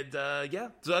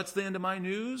that's the end of my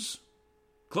news.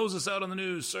 Close us out on the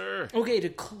news, sir. Okay, to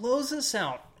close us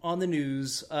out on the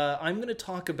news, I'm going to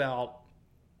talk about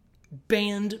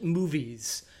banned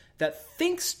movies that,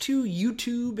 thanks to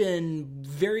YouTube and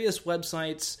various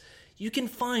websites, you can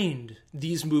find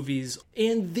these movies.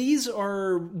 And these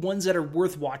are ones that are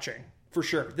worth watching, for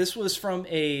sure. This was from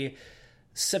a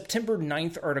September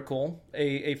 9th article,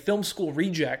 a Film School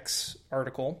Rejects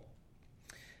article.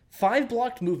 5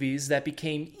 blocked movies that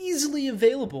became easily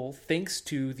available thanks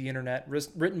to the internet,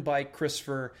 written by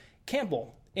Christopher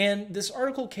Campbell. And this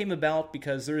article came about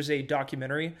because there's a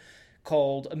documentary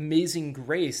called Amazing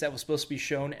Grace that was supposed to be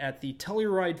shown at the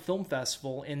Telluride Film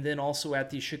Festival and then also at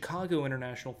the Chicago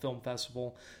International Film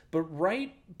Festival. But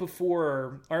right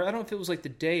before, or I don't know if it was like the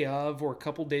day of or a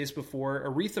couple days before,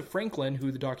 Aretha Franklin,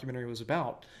 who the documentary was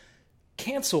about,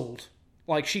 canceled.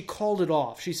 Like, she called it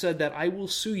off. She said that I will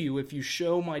sue you if you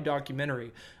show my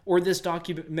documentary, or this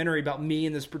documentary about me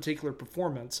in this particular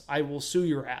performance. I will sue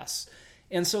your ass.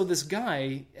 And so this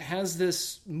guy has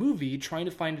this movie trying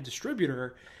to find a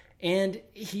distributor, and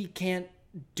he can't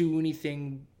do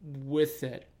anything with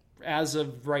it as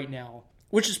of right now,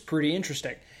 which is pretty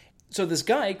interesting. So this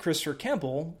guy, Christopher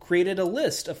Campbell, created a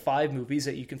list of 5 movies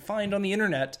that you can find on the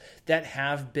internet that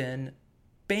have been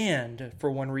banned for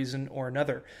one reason or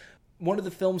another. One of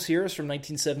the films here is from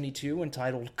 1972,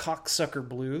 entitled Cocksucker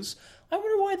Blues. I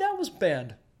wonder why that was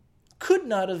banned. Could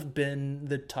not have been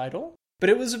the title.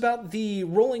 But it was about the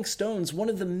Rolling Stones, one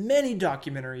of the many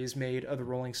documentaries made of the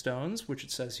Rolling Stones, which it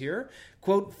says here,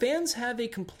 quote, fans have a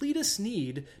completist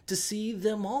need to see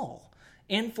them all.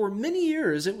 And for many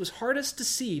years, it was hardest to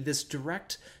see this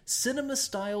direct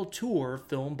cinema-style tour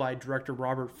filmed by director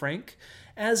Robert Frank.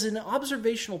 As an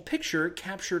observational picture, it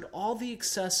captured all the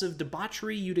excessive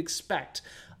debauchery you'd expect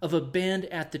of a band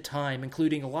at the time,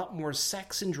 including a lot more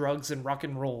sex and drugs and rock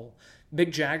and roll.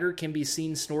 Mick Jagger can be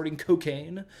seen snorting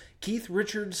cocaine, Keith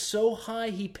Richards so high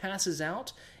he passes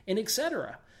out, and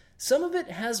etc. Some of it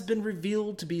has been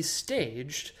revealed to be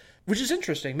staged, which is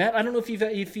interesting. Matt, I don't know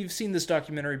if you've seen this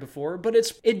documentary before, but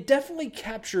it definitely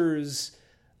captures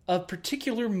a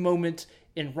particular moment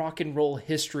in rock and roll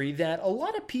history that a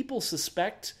lot of people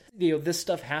suspect, this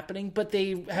stuff happening, but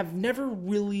they have never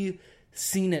really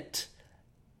seen it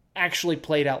actually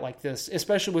played out like this,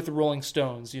 especially with the Rolling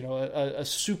Stones, a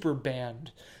super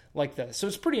band like this. So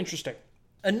it's pretty interesting.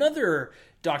 Another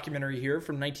documentary here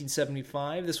from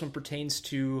 1975, this one pertains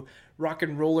to rock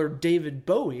and roller David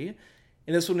Bowie,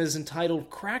 and this one is entitled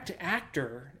Cracked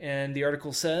Actor, and the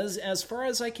article says, as far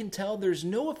as I can tell, there's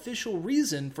no official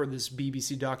reason for this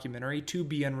BBC documentary to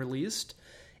be unreleased.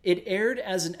 It aired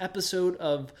as an episode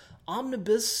of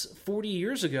Omnibus 40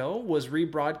 years ago, was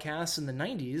rebroadcast in the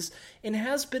 90s, and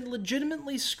has been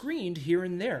legitimately screened here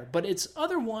and there, but it's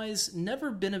otherwise never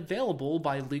been available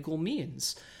by legal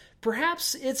means.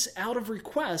 Perhaps it's out of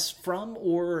request from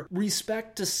or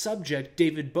respect to subject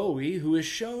David Bowie, who is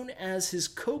shown as his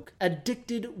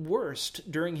coke-addicted worst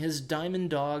during his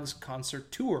Diamond Dogs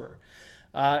concert tour.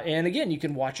 And again, you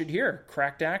can watch it here,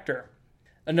 Cracked Actor.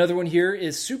 Another one here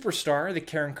is Superstar, the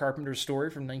Karen Carpenter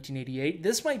story from 1988.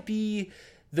 This might be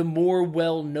the more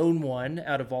well-known one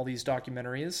out of all these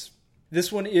documentaries.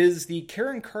 This one is the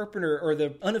Karen Carpenter, or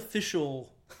the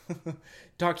unofficial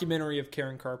documentary of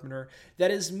Karen Carpenter,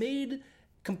 that is made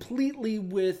completely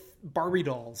with Barbie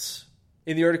dolls.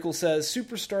 And the article says,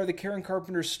 Superstar, the Karen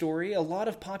Carpenter story. A lot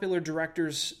of popular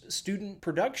directors' student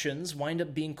productions wind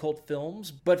up being cult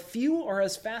films, but few are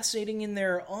as fascinating in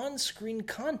their on-screen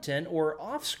content or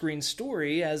off-screen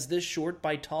story as this short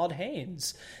by Todd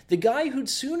Haynes, the guy who'd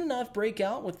soon enough break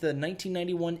out with the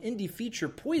 1991 indie feature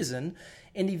Poison,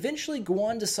 and eventually go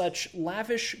on to such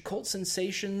lavish cult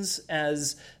sensations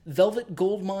as Velvet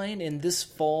Goldmine and this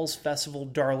fall's festival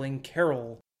darling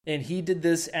Carol. And he did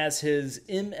this as his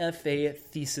MFA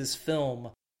thesis film.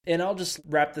 And I'll just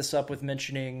wrap this up with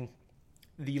mentioning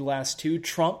the last two.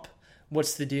 Trump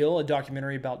What's the Deal, a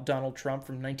documentary about Donald Trump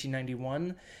from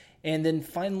 1991. And then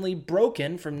finally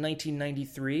Broken from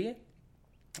 1993.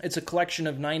 It's a collection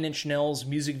of Nine Inch Nails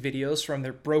music videos from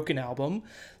their Broken album,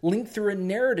 linked through a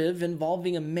narrative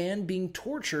involving a man being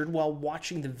tortured while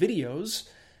watching the videos.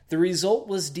 The result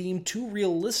was deemed too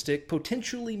realistic,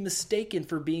 potentially mistaken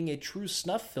for being a true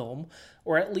snuff film,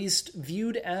 or at least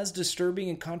viewed as disturbing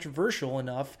and controversial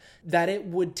enough that it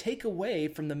would take away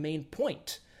from the main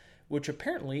point, which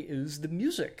apparently is the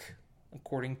music,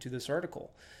 according to this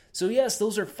article. So yes,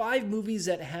 those are 5 movies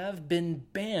that have been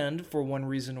banned for one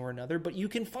reason or another, but you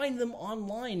can find them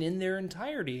online in their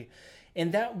entirety.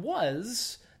 And that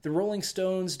was the Rolling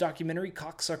Stones documentary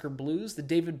Cocksucker Blues, the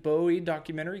David Bowie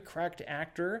documentary Cracked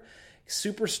Actor,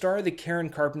 Superstar, the Karen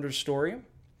Carpenter Story,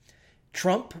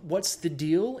 Trump, What's the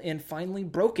Deal, and finally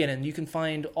Broken. And you can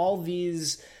find all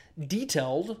these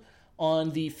detailed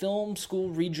on the Film School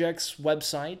Rejects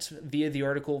website via the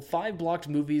article 5 Blocked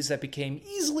Movies That Became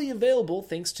Easily Available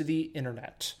Thanks to the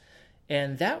Internet.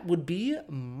 And that would be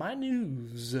my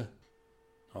news.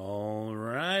 All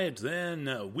right,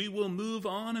 then we will move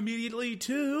on immediately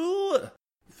to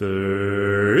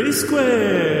 30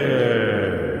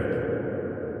 Squared.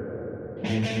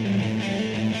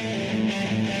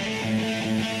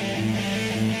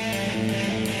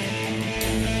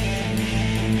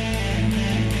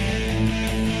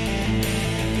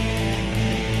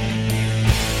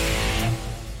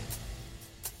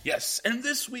 Yes, and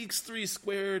this week's 3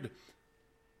 Squared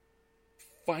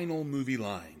final movie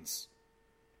lines.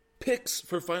 Picks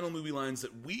for final movie lines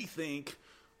that we think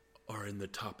are in the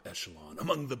top echelon,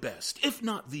 among the best, if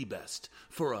not the best,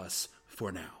 for us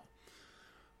for now.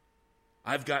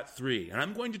 I've got 3, and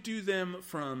I'm going to do them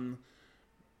from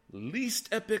least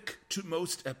epic to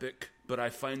most epic, but I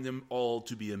find them all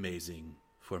to be amazing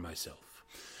for myself.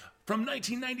 From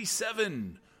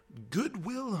 1997, Good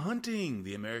Will Hunting,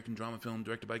 the American drama film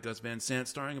directed by Gus Van Sant,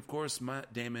 starring, of course,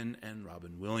 Matt Damon and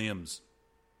Robin Williams.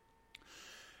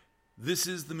 This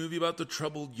is the movie about the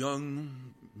troubled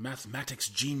young mathematics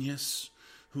genius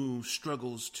who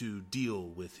struggles to deal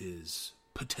with his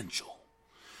potential.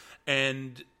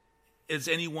 And as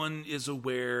anyone is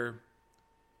aware,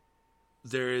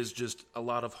 there is just a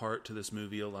lot of heart to this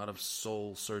movie, a lot of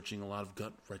soul searching, a lot of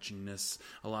gut wrenchingness,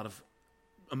 a lot of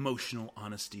emotional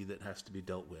honesty that has to be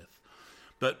dealt with.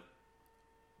 But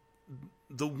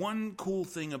the one cool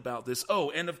thing about this,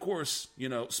 and of course,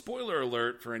 spoiler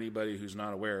alert for anybody who's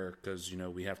not aware, because,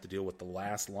 we have to deal with the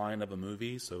last line of a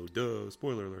movie, so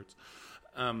spoiler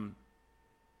alerts.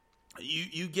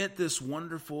 You get this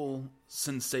wonderful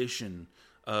sensation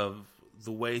of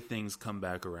the way things come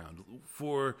back around.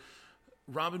 For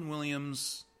Robin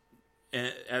Williams,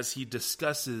 as he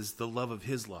discusses the love of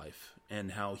his life,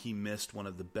 and how he missed one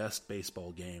of the best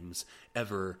baseball games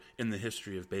ever in the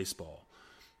history of baseball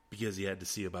because he had to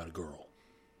see about a girl.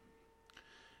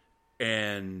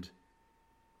 And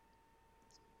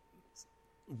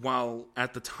while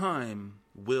at the time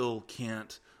Will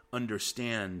can't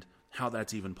understand how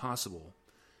that's even possible,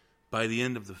 by the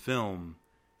end of the film,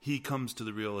 he comes to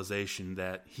the realization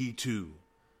that he too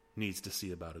needs to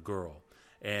see about a girl.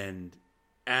 And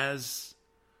as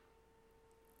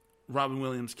Robin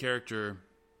Williams' character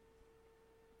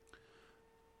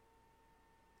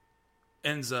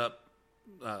ends up,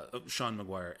 Sean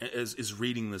Maguire, is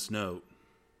reading this note,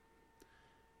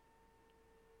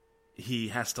 he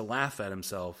has to laugh at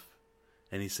himself,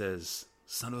 and he says,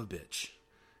 "Son of a bitch,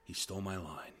 he stole my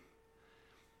line."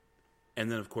 And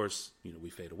then, of course, we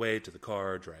fade away to the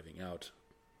car, driving out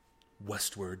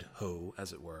westward, ho,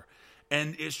 as it were.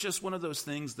 And it's just one of those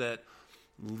things that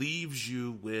leaves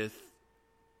you with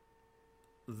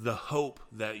the hope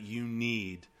that you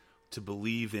need to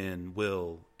believe in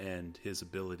Will and his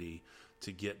ability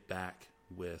to get back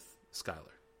with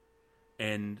Skylar.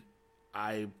 And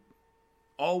I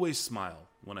always smile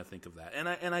when I think of that.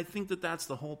 And I think that that's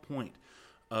the whole point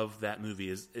of that movie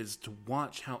is to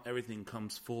watch how everything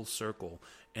comes full circle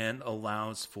and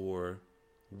allows for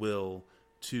Will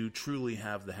to truly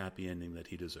have the happy ending that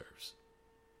he deserves.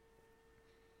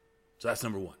 So that's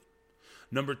number 1.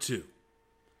 Number 2,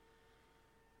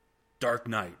 Dark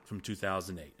Knight from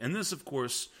 2008. And this, of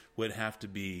course, would have to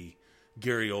be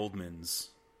Gary Oldman's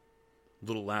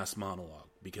little last monologue,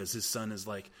 because his son is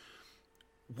like,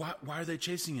 why are they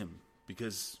chasing him?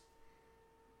 Because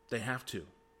they have to.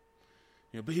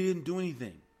 But he didn't do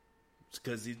anything. It's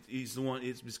because he's the one.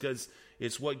 It's because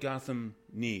it's what Gotham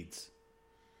needs.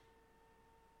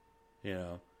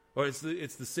 Or it's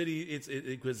the city.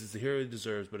 Because it's the hero he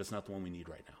deserves, but it's not the one we need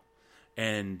right now.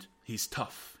 And he's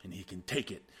tough, and he can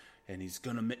take it, and he's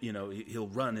gonna, he'll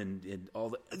run and all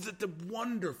the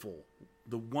wonderful,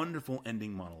 the wonderful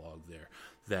ending monologue there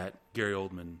that Gary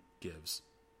Oldman gives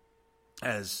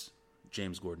as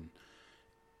James Gordon.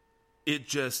 It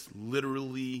just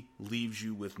literally leaves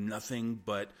you with nothing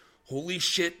but, holy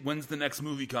shit, when's the next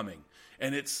movie coming?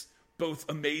 And it's both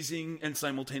amazing and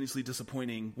simultaneously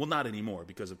disappointing. Well, not anymore,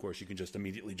 because of course you can just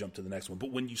immediately jump to the next one.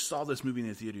 But when you saw this movie in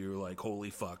the theater, you were like, holy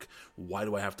fuck, why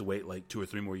do I have to wait like 2 or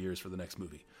 3 more years for the next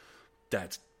movie?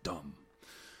 That's dumb.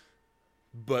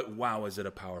 But wow, is it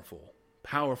a powerful,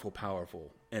 powerful,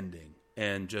 powerful ending,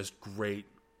 and just great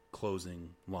closing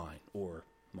line or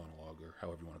monologue or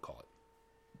however you want to call it.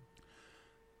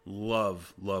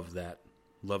 Love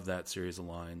that series of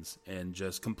lines, and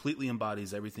just completely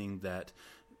embodies everything that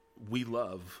we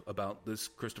love about this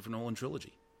Christopher Nolan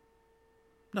trilogy.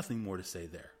 Nothing more to say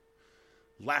there.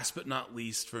 Last but not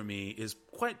least for me is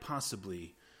quite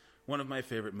possibly one of my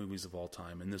favorite movies of all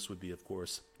time, and this would be, of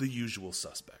course, The Usual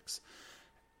Suspects.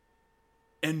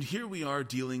 And here we are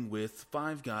dealing with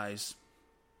 5 guys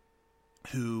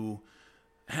who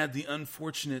had the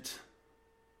unfortunate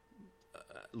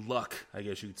luck, I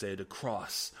guess you could say, to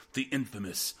cross the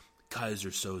infamous Kaiser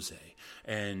Soze.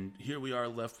 And here we are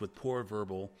left with poor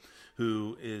Verbal,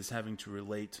 who is having to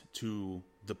relate to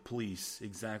the police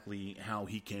exactly how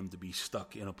he came to be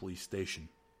stuck in a police station.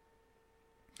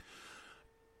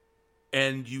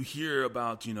 And you hear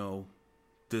about,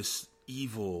 this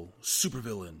evil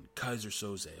supervillain, Kaiser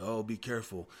Soze. Oh, be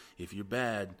careful. If you're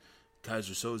bad,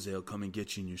 Kaiser Soze will come and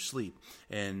get you in your sleep.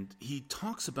 And he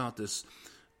talks about this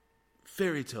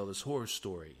fairy tale, this horror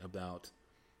story about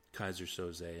Kaiser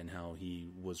Soze and how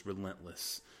he was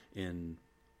relentless and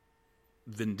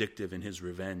vindictive in his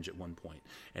revenge at one point.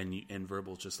 And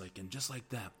Verbal's just like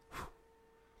that,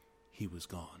 he was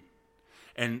gone.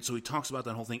 And so he talks about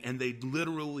that whole thing, and they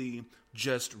literally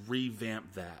just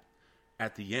revamp that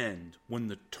at the end when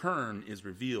the turn is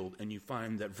revealed and you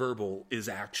find that Verbal is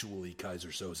actually Kaiser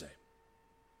Soze.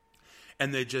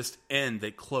 And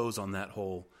they close on that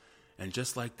whole, and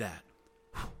just like that,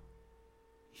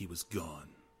 he was gone.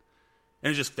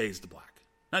 And it just fades to black.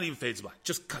 Not even fades to black,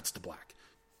 just cuts to black.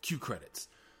 Cue credits.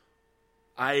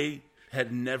 I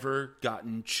had never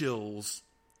gotten chills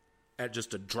at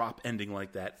just a drop ending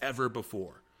like that ever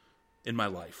before in my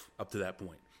life up to that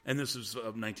point. And this was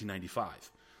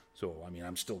 1995. So,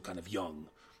 I'm still kind of young,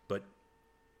 but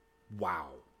wow.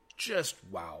 Just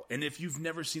wow. And if you've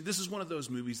never seen, this is one of those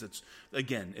movies that's,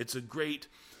 again, it's a great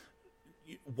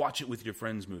watch it with your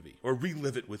friends movie, or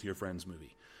relive it with your friends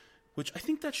movie, which I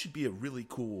think that should be a really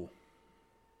cool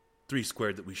 3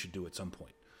 squared that we should do at some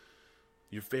point.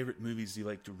 Your favorite movies you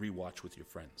like to rewatch with your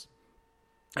friends.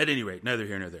 At any rate, neither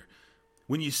here nor there.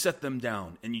 When you set them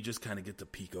down and you just kind of get to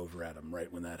peek over at them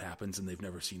right when that happens and they've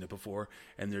never seen it before,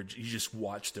 and you just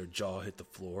watch their jaw hit the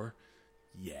floor.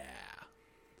 Yeah.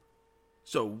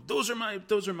 So those are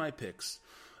my picks.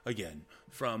 Again,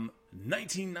 from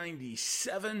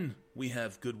 1997, we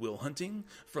have Good Will Hunting.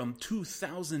 From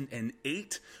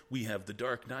 2008, we have The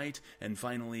Dark Knight. And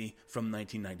finally, from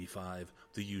 1995,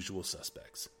 The Usual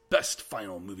Suspects. Best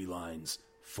final movie lines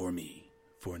for me,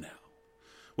 for now.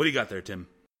 What do you got there, Tim?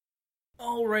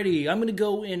 Alrighty, I'm going to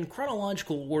go in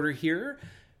chronological order here.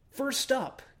 First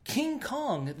up, King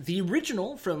Kong, the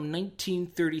original from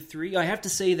 1933. I have to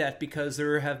say that because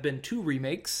there have been 2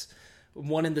 remakes.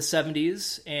 One in the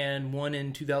 70s and one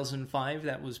in 2005.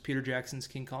 That was Peter Jackson's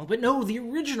King Kong. But no, the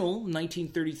original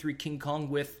 1933 King Kong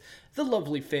with the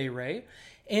lovely Fay Wray.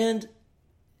 And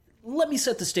let me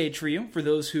set the stage for you, for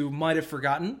those who might have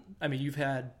forgotten. You've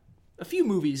had a few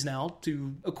movies now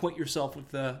to acquaint yourself with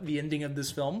the ending of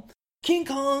this film. King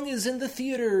Kong is in the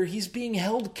theater. He's being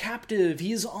held captive.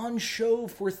 He is on show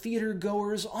for theater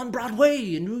goers on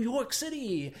Broadway in New York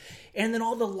City. And then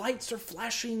all the lights are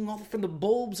flashing all from the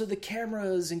bulbs of the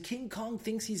cameras, and King Kong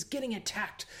thinks he's getting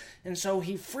attacked. And so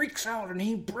he freaks out and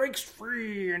he breaks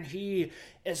free and he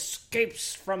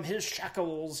escapes from his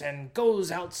shackles and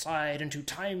goes outside into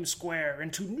Times Square,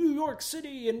 into New York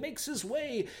City, and makes his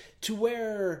way to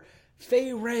where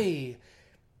Fay Wray,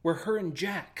 where her and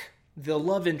Jack, the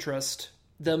love interest,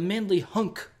 the manly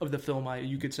hunk of the film,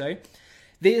 you could say,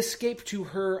 they escape to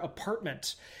her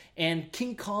apartment, and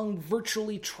King Kong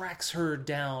virtually tracks her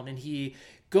down, and he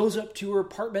goes up to her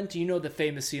apartment. You know the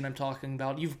famous scene I'm talking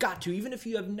about. You've got to, even if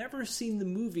you have never seen the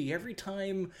movie, every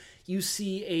time you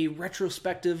see a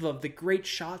retrospective of the great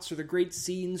shots or the great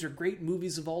scenes or great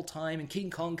movies of all time, and King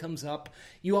Kong comes up,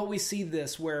 you always see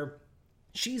this where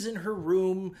she's in her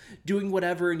room doing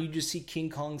whatever, and you just see King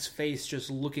Kong's face just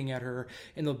looking at her,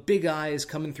 and the big eyes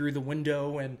coming through the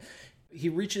window, and He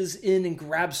reaches in and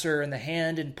grabs her in the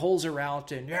hand and pulls her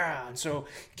out, and so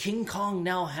King Kong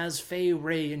now has Fay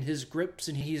Ray in his grips,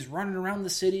 and he's running around the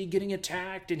city getting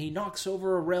attacked, and he knocks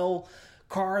over a rail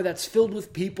car that's filled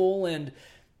with people, and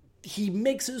he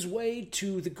makes his way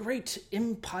to the great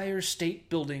Empire State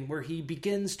Building, where he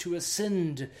begins to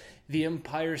ascend the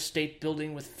Empire State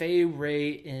Building with Fay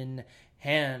Ray in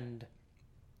hand.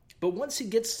 But once he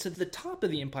gets to the top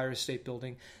of the Empire State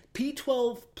Building,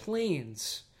 P-12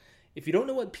 planes... If you don't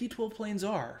know what P-12 planes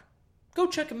are, go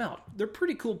check them out. They're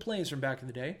pretty cool planes from back in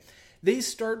the day. They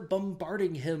start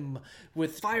bombarding him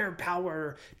with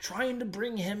firepower, trying to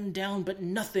bring him down, but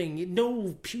nothing.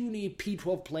 No puny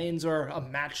P-12 planes are a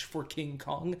match for King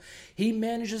Kong. He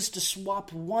manages to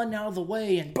swap one out of the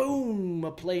way, and boom,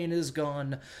 a plane is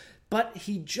gone. But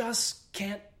he just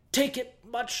can't take it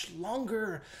much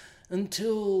longer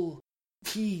until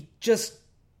he just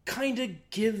kind of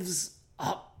gives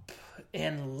up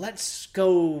and lets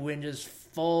go and just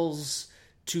falls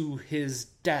to his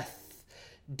death.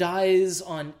 Dies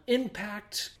on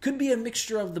impact. Could be a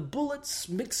mixture of the bullets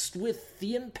mixed with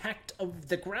the impact of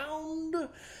the ground.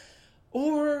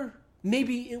 Or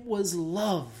maybe it was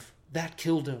love that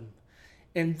killed him.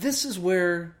 And this is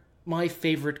where my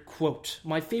favorite quote,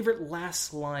 my favorite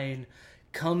last line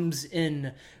comes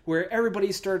in, where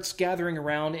everybody starts gathering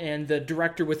around, and the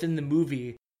director within the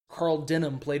movie, Carl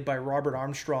Denham, played by Robert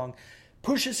Armstrong,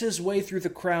 pushes his way through the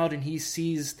crowd, and he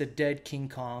sees the dead King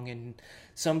Kong, and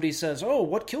somebody says, "Oh,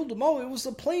 what killed him? Oh, it was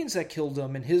the planes that killed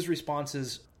him." And his response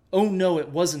is, "Oh no, it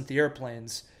wasn't the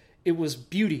airplanes. It was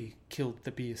beauty killed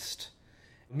the beast."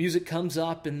 Music comes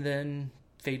up and then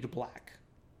fade to black.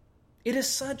 It is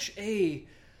such a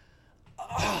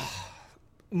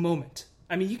moment.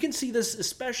 I mean, you can see this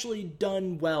especially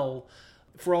done well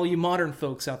for all you modern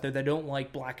folks out there that don't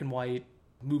like black and white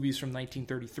movies from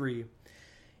 1933.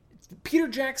 Peter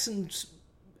Jackson's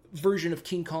version of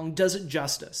King Kong does it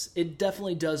justice. It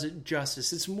definitely does it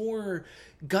justice. It's more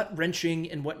gut-wrenching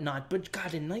and whatnot. But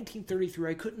God, in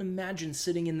 1933, I couldn't imagine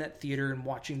sitting in that theater and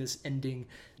watching this ending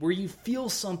where you feel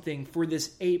something for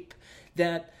this ape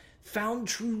that found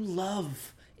true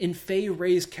love in Fay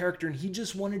Ray's character, and he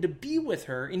just wanted to be with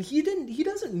her. And he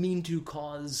doesn't mean to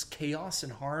cause chaos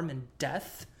and harm and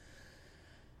death.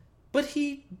 But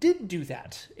he did do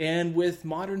that. And with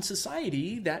modern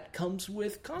society, that comes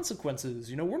with consequences.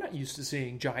 You know, we're not used to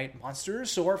seeing giant monsters,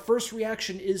 so our first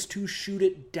reaction is to shoot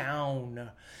it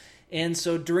down. And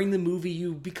so during the movie,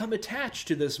 you become attached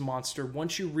to this monster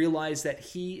once you realize that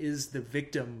he is the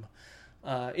victim.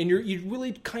 And you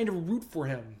really kind of root for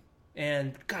him.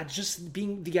 And God, just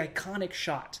being the iconic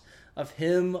shot of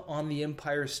him on the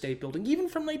Empire State Building, even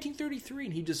from 1933,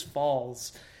 and he just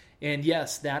falls. And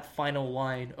yes, that final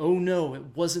line, "Oh no,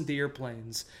 it wasn't the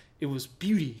airplanes. It was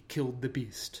beauty killed the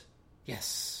beast."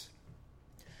 Yes.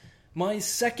 My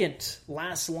second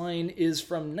last line is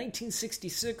from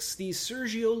 1966, the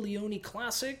Sergio Leone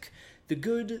classic, The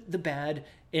Good, the Bad,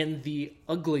 and the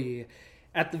Ugly.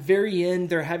 At the very end,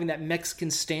 they're having that Mexican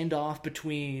standoff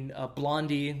between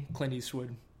Blondie, Clint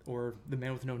Eastwood, or the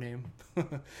man with no name.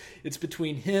 It's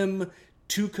between him,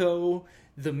 Tuco,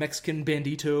 the Mexican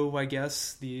bandito, I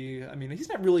guess. He's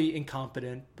not really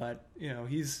incompetent, but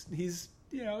it's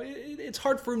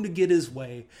hard for him to get his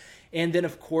way. And then,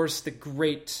 of course, the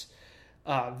great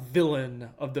villain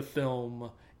of the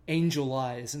film, Angel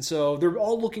Eyes. And so they're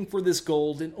all looking for this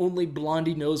gold, and only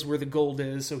Blondie knows where the gold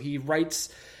is. So he writes,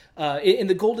 and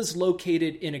the gold is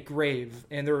located in a grave,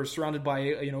 and they're surrounded by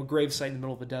a grave site in the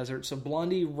middle of a desert. So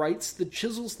Blondie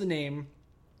chisels the name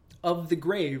of the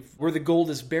grave where the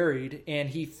gold is buried, and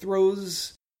he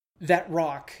throws that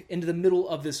rock into the middle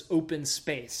of this open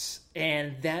space.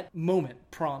 And that moment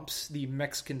prompts the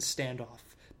Mexican standoff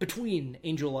between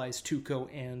Angel Eyes, Tuco,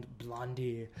 and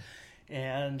Blondie.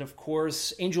 And of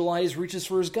course, Angel Eyes reaches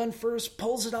for his gun first,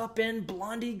 pulls it up, and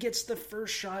Blondie gets the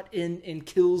first shot in and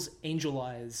kills Angel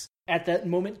Eyes. At that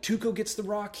moment, Tuco gets the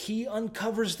rock, he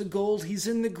uncovers the gold, he's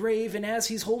in the grave, and as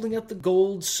he's holding up the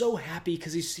gold, so happy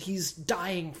because he's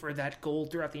dying for that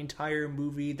gold throughout the entire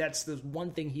movie. That's the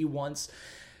one thing he wants.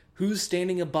 Who's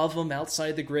standing above him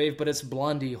outside the grave? But it's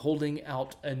Blondie holding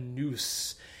out a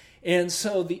noose. And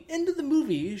so the end of the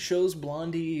movie shows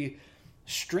Blondie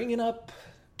stringing up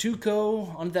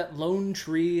Tuco on that lone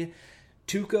tree.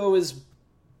 Tuco is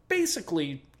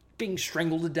basically being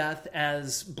strangled to death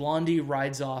as Blondie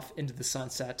rides off into the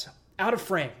sunset, out of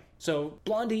frame. So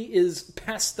Blondie is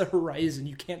past the horizon,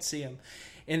 you can't see him.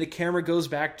 And the camera goes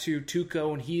back to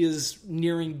Tuco, and he is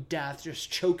nearing death,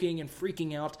 just choking and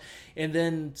freaking out. And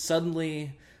then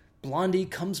suddenly, Blondie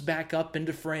comes back up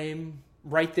into frame,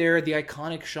 right there, the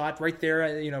iconic shot, right there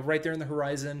in the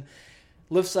horizon.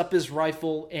 lifts up his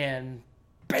rifle, and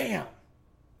bam!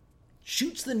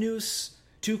 Shoots the noose.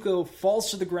 Tuco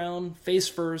falls to the ground, face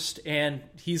first, and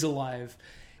he's alive.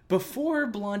 Before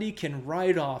Blondie can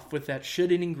ride off with that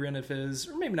shit-eating grin of his,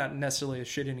 or maybe not necessarily a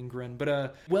shit-eating grin, but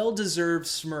a well-deserved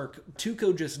smirk,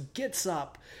 Tuco just gets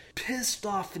up, pissed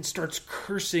off, and starts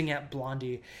cursing at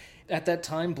Blondie. At that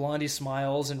time, Blondie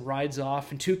smiles and rides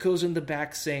off, and Tuco's in the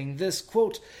back saying this,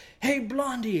 quote, "Hey,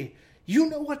 Blondie, you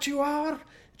know what you are?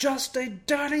 Just a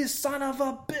dirty son of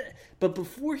a bitch." But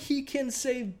before he can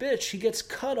say bitch, he gets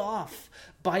cut off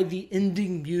by the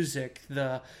ending music,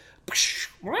 the...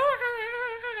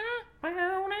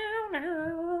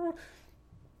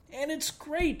 And it's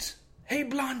great. "Hey,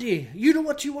 Blondie, you know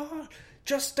what you are?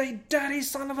 Just a dirty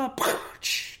son of a...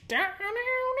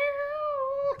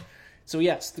 So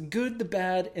yes, The Good, the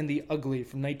Bad, and the Ugly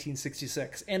from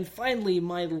 1966. And finally,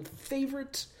 one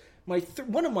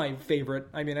of my favorite,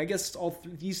 I mean, I guess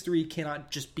these three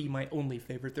cannot just be my only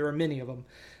favorite. There are many of them.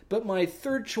 But my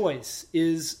third choice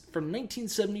is from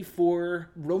 1974,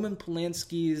 Roman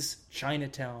Polanski's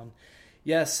Chinatown.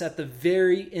 Yes, at the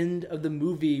very end of the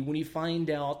movie, when you find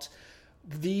out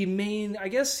the main, I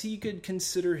guess you could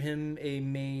consider him a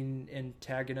main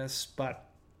antagonist, but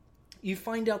you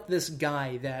find out this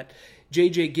guy that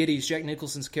J.J. Gittes, Jack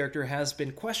Nicholson's character, has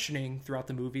been questioning throughout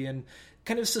the movie and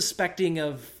kind of suspecting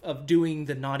of doing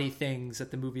the naughty things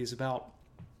that the movie is about.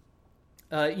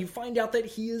 You find out that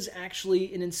he is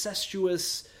actually an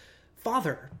incestuous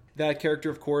father. That character,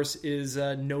 of course, is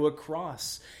Noah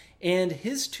Cross. And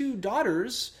his two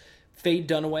daughters, Faye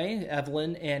Dunaway,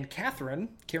 Evelyn, and Catherine,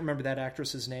 can't remember that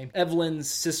actress's name. Evelyn's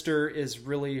sister is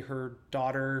really her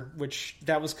daughter, which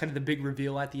that was kind of the big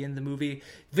reveal at the end of the movie.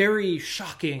 Very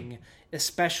shocking,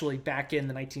 especially back in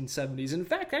the 1970s. In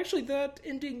fact, actually, that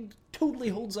ending totally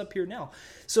holds up here now.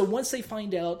 So once they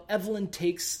find out, Evelyn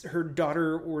takes her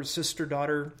daughter or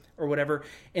sister-daughter or whatever,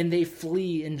 and they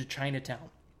flee into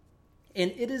Chinatown.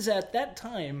 And it is at that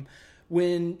time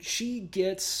when she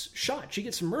gets shot. She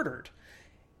gets murdered.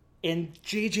 And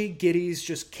J.J. Gittes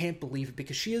just can't believe it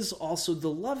because she is also the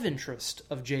love interest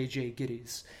of J.J.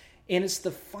 Gittes. And it's the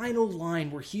final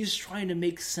line where he's trying to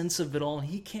make sense of it all. And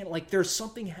he can't, there's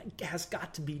something has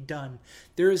got to be done.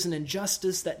 There is an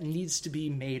injustice that needs to be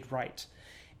made right.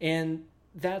 And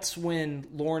that's when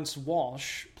Lawrence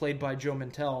Walsh, played by Joe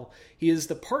Mantell, he is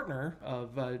the partner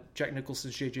of Jack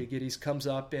Nicholson's J.J. Gittes, comes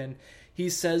up and he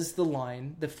says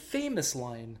the famous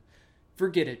line,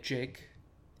 "Forget it, Jake.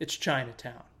 It's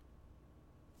Chinatown."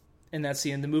 And that's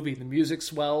the end of the movie. The music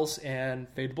swells and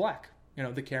fade to black.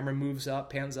 The camera moves up,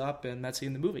 pans up, and that's the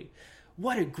end of the movie.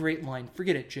 What a great line.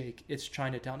 "Forget it, Jake. It's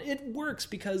Chinatown." It works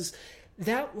because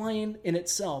that line in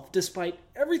itself, despite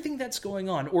everything that's going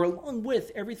on, or along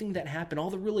with everything that happened, all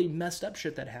the really messed up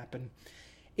shit that happened,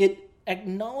 it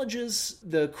acknowledges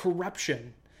the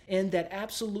corruption and that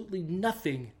absolutely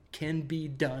nothing can be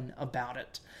done about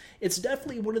it. It's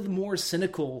definitely one of the more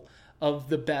cynical of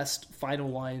the best final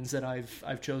lines that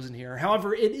I've chosen here.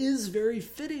 However, it is very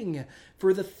fitting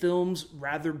for the film's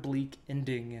rather bleak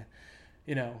ending.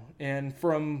 And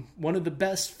from one of the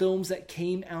best films that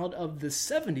came out of the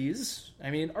 70s,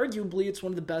 I mean, arguably it's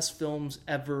one of the best films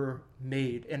ever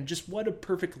made. And just what a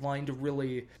perfect line to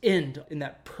really end in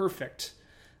that perfect,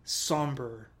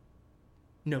 somber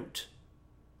note.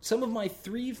 Some of my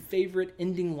three favorite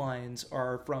ending lines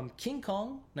are from King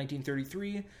Kong,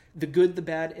 1933, The Good, the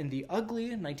Bad, and the Ugly,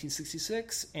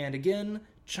 1966, and again,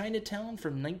 Chinatown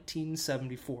from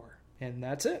 1974. And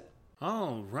that's it.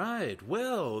 All right.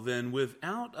 Well, then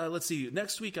without, let's see,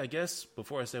 next week, I guess,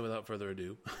 before I say without further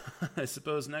ado, I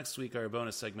suppose next week our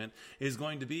bonus segment is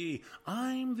going to be,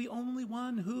 I'm the only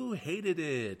one who hated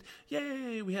it.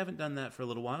 Yay, we haven't done that for a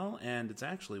little while, and it's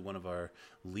actually one of our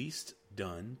least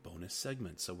done bonus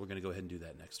segments, so we're going to go ahead and do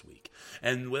that next week.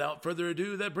 And without further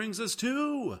ado, that brings us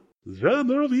to... The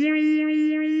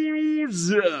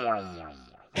Movies!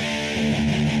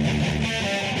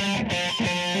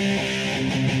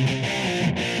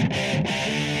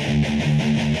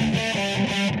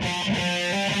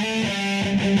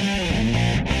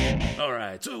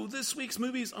 Alright, so this week's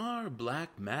movies are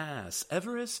Black Mass,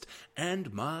 Everest,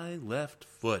 and My Left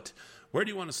Foot. Where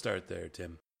do you want to start there,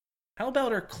 Tim? How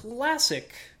about our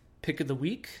classic pick of the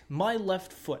week, My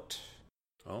Left Foot?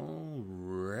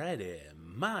 Alrighty,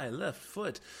 My Left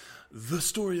Foot. The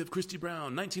story of Christy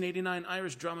Brown, 1989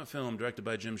 Irish drama film directed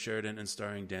by Jim Sheridan and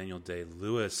starring Daniel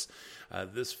Day-Lewis.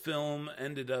 This film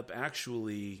ended up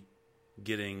actually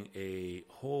getting a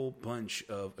whole bunch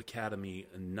of Academy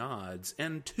nods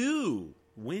and 2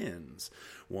 wins.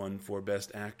 One for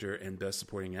Best Actor and Best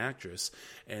Supporting Actress.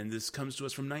 And this comes to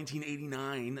us from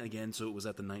 1989, again, so it was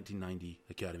at the 1990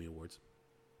 Academy Awards.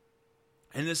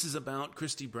 And this is about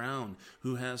Christy Brown,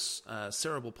 who has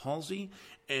cerebral palsy,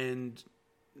 and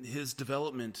his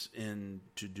development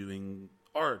into doing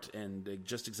art, and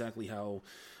just exactly how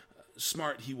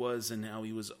smart he was, and how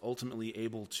he was ultimately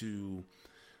able to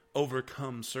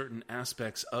overcome certain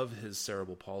aspects of his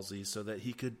cerebral palsy so that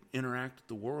he could interact with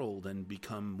the world and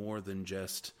become more than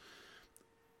just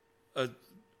a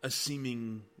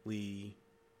seemingly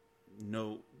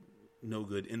no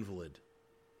good invalid,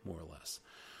 more or less.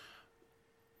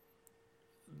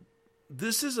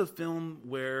 This is a film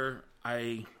where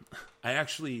I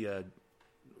actually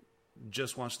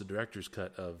just watched the director's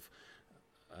cut of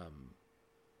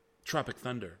Tropic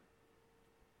Thunder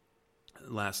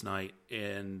last night,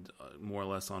 and more or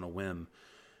less on a whim.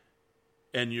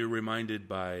 And you're reminded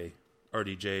by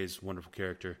RDJ's wonderful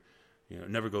character,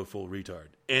 never go full retard.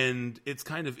 And it's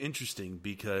kind of interesting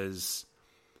because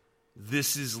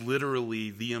this is literally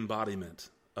the embodiment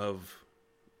of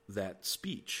that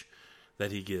speech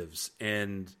that he gives.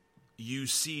 And you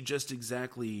see just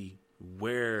exactly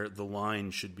where the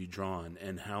line should be drawn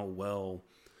and how well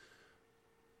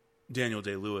Daniel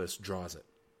Day-Lewis draws it.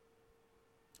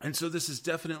 And so this is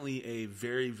definitely a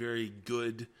very, very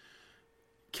good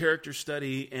character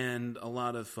study and a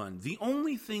lot of fun. The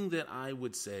only thing that I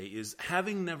would say is,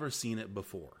 having never seen it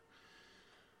before,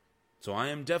 so I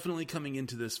am definitely coming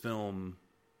into this film,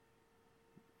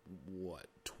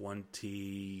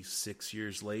 26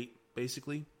 years late,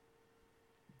 basically.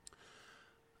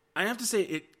 I have to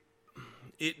say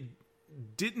it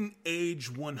didn't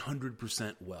age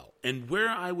 100% well. And where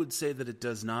I would say that it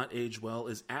does not age well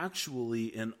is actually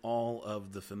in all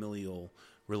of the familial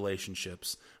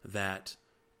relationships that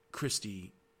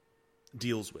Christy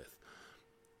deals with.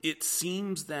 It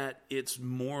seems that it's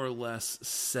more or less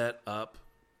set up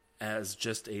as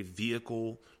just a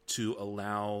vehicle to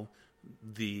allow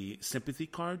the sympathy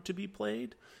card to be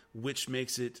played, which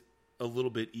makes it a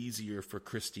little bit easier for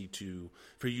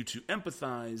for you to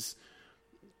empathize.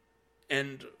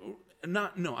 And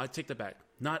I take that back.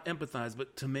 Not empathize,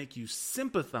 but to make you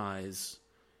sympathize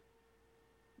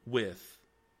with,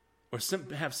 or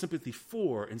have sympathy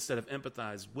for, instead of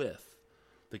empathize with,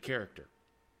 the character.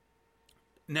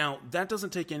 Now, that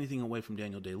doesn't take anything away from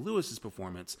Daniel Day-Lewis's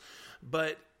performance,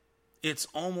 but it's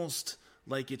almost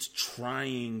like it's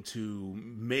trying to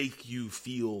make you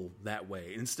feel that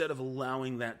way instead of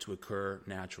allowing that to occur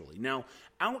naturally. Now,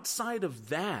 outside of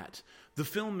that, the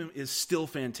film is still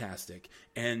fantastic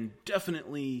and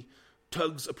definitely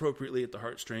tugs appropriately at the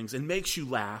heartstrings and makes you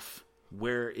laugh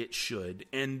where it should,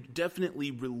 and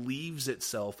definitely relieves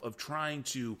itself of trying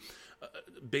to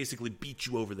basically beat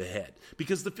you over the head,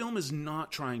 because the film is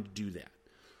not trying to do that,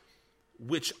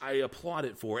 which I applaud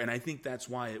it for, and I think that's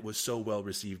why it was so well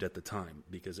received at the time,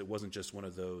 because it wasn't just one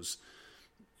of those,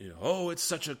 it's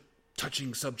such a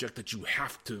touching subject that you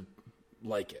have to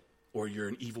like it, or you're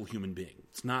an evil human being.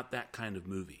 It's not that kind of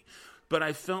movie. But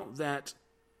I felt that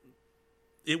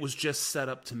it was just set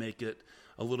up to make it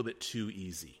a little bit too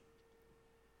easy.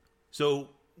 So,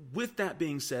 with that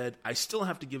being said, I still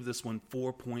have to give this one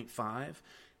 4.5.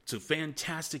 It's a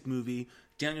fantastic movie.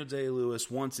 Daniel Day-Lewis,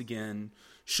 once again,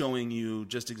 showing you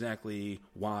just exactly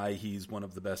why he's one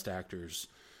of the best actors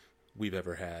we've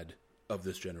ever had of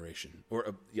this generation, or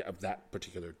of that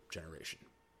particular generation.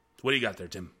 What do you got there,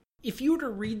 Tim? If you were to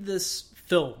read this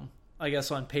film, I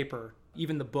guess on paper,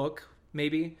 even the book,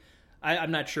 maybe,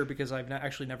 I'm not sure because I've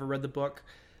actually never read the book,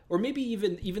 or maybe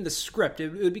even the script, it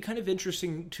would be kind of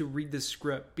interesting to read the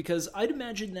script, because I'd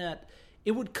imagine that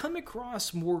it would come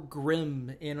across more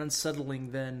grim and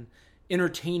unsettling than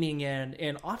entertaining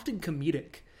and often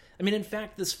comedic. I mean, in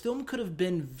fact, this film could have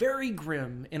been very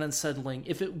grim and unsettling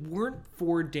if it weren't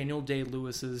for Daniel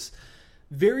Day-Lewis's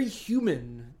very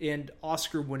human and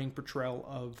Oscar-winning portrayal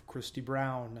of Christy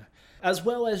Brown, as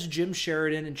well as Jim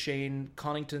Sheridan and Shane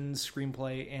Connington's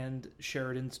screenplay and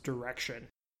Sheridan's direction.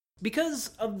 Because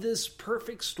of this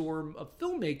perfect storm of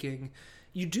filmmaking,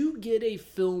 you do get a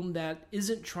film that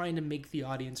isn't trying to make the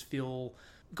audience feel,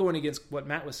 going against what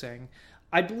Matt was saying,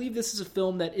 I believe this is a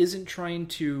film that isn't trying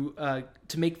to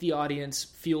make the audience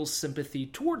feel sympathy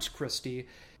towards Christy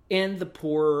and the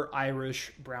poor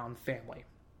Irish Brown family.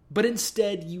 But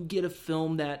instead, you get a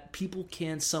film that people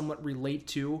can somewhat relate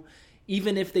to,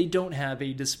 even if they don't have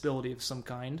a disability of some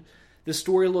kind. The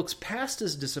story looks past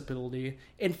his disability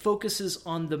and focuses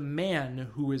on the man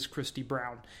who is Christy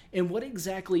Brown and what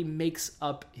exactly makes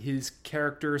up his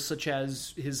character, such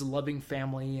as his loving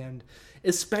family and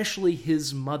especially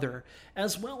his mother,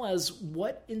 as well as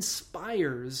what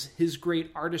inspires his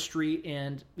great artistry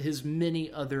and his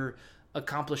many other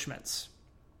accomplishments.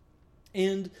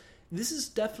 And this is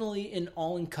definitely an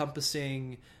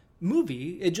all-encompassing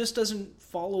movie. It just doesn't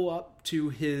follow up to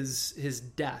his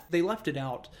death. They left it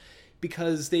out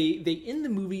because they end the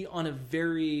movie on a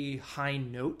very high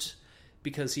note,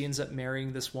 because he ends up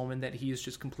marrying this woman that he is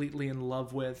just completely in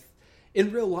love with.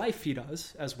 In real life, he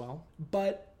does as well.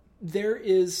 But there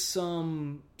is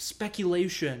some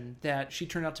speculation that she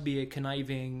turned out to be a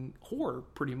conniving whore,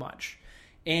 pretty much,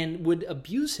 and would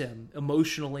abuse him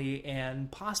emotionally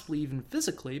and possibly even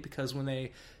physically, because when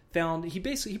they found... He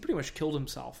pretty much killed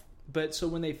himself. But so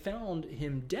when they found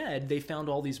him dead, they found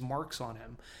all these marks on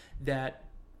him that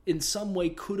in some way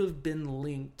could have been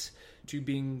linked to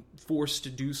being forced to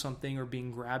do something, or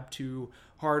being grabbed too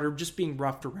hard, or just being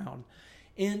roughed around.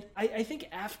 And I think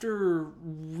after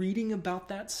reading about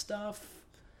that stuff,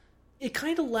 it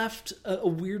kind of left a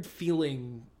weird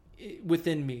feeling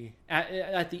within me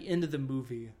at the end of the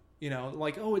movie. You know,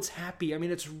 like, oh, it's happy. I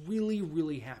mean, it's really,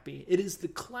 really happy. It is the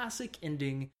classic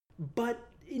ending, but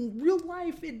in real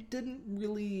life, it didn't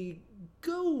really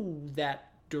go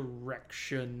that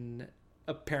direction,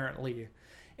 apparently.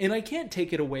 And I can't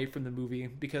take it away from the movie,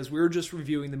 because we're just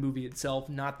reviewing the movie itself,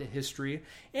 not the history.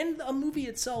 And a movie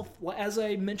itself, as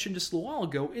I mentioned just a while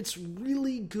ago, it's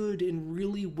really good and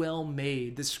really well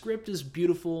made. The script is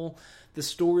beautiful, the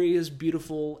story is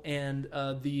beautiful, and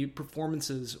the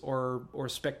performances are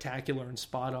spectacular and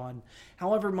spot on.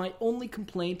 However, my only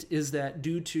complaint is that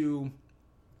due to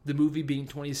the movie being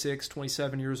 26,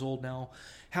 27 years old now,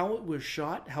 how it was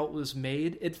shot, how it was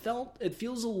made, it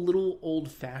feels a little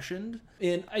old-fashioned,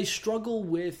 and I struggle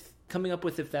with coming up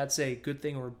with if that's a good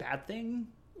thing or a bad thing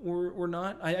or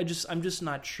not. I'm just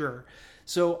not sure.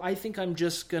 So I think I'm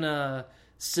just gonna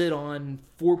sit on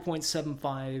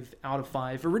 4.75 out of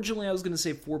 5. Originally I was gonna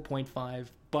say 4.5,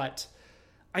 but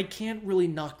I can't really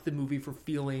knock the movie for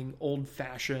feeling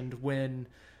old-fashioned when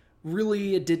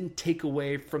really it didn't take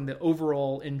away from the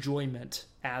overall enjoyment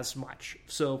as much.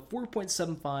 So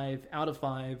 4.75 out of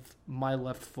 5, my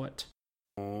left foot.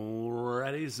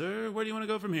 Alrighty, sir. Where do you want to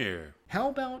go from here? How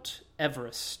about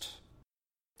Everest?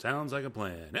 Sounds like a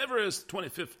plan. Everest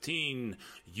 2015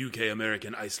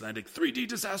 UK-American Icelandic 3D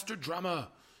disaster drama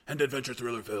and adventure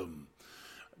thriller film.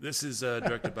 This is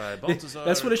directed by Baltazar.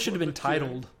 That's what it should have been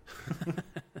titled.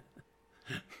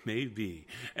 Maybe.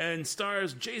 And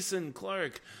stars Jason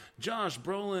Clarke, Josh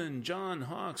Brolin, John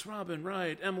Hawkes, Robin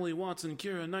Wright, Emily Watson,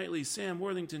 Keira Knightley, Sam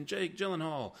Worthington, Jake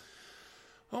Gyllenhaal.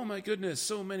 Oh my goodness,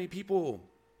 so many people.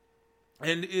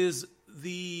 And is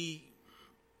the...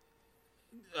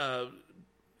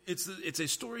 It's a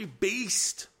story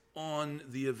based on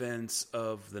the events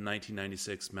of the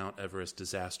 1996 Mount Everest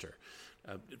disaster.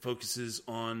 It focuses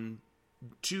on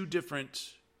two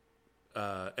different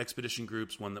expedition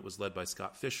groups, one that was led by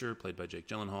Scott Fisher, played by Jake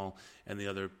Gyllenhaal, and the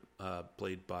other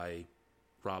played by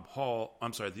Rob Hall.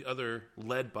 I'm sorry, the other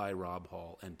led by Rob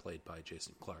Hall and played by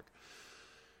Jason Clarke.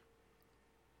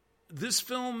 This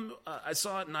film, I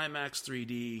saw it in IMAX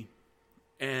 3D,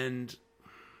 and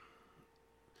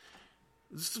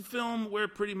this is a film where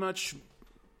pretty much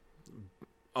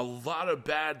a lot of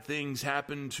bad things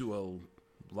happen to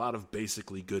a lot of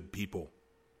basically good people.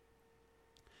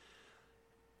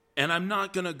 And I'm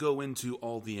not going to go into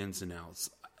all the ins and outs.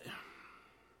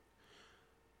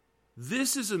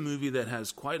 This is a movie that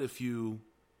has quite a few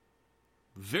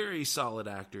very solid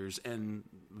actors and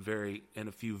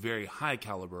a few very high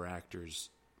caliber actors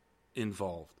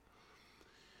involved.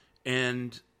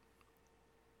 And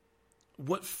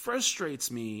what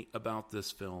frustrates me about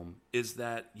this film is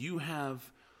that you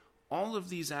have all of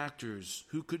these actors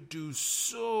who could do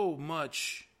so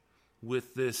much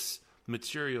with this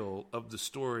material of the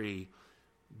story,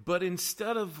 but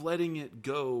instead of letting it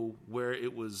go where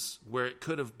it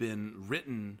could have been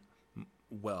written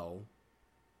well,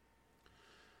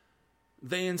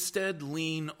 they instead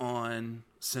lean on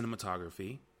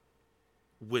cinematography,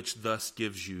 which thus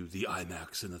gives you the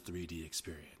IMAX and the 3D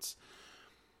experience.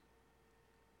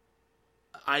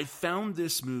 I found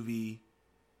this movie,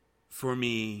 for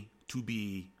me, to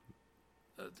be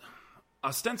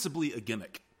ostensibly a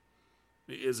gimmick.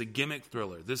 It is a gimmick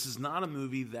thriller. This is not a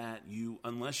movie that you,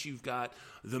 unless you've got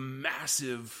the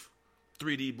massive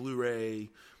 3D Blu-ray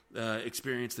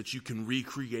experience that you can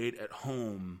recreate at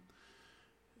home,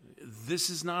 this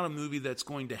is not a movie that's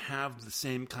going to have the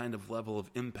same kind of level of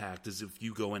impact as if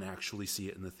you go and actually see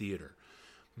it in the theater.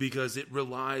 Because it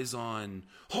relies on,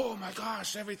 oh my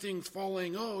gosh, everything's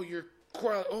falling. Oh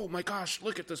my gosh,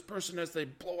 look at this person as they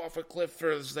blow off a cliff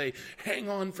or as they hang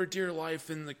on for dear life,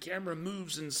 and the camera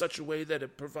moves in such a way that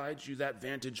it provides you that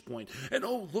vantage point. And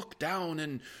oh, look down.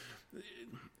 And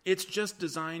it's just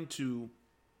designed to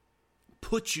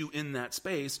put you in that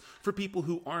space. For people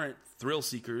who aren't thrill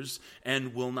seekers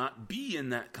and will not be in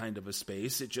that kind of a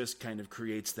space, it just kind of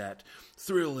creates that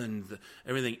thrill and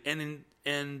everything.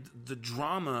 And the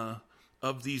drama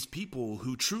of these people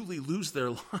who truly lose their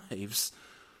lives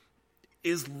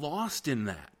is lost in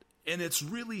that. And it's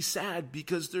really sad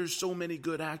because there's so many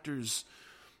good actors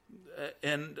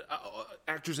and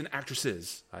actors and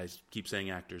actresses. I keep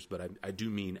saying actors, but I do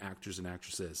mean actors and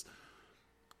actresses.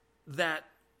 That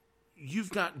you've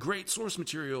got great source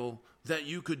material that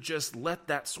you could just let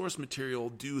that source material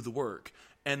do the work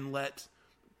and let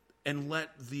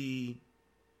the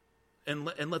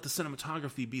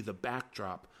cinematography be the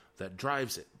backdrop that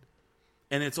drives it.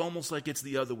 And it's almost like it's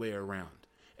the other way around.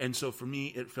 And so for me,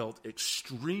 it felt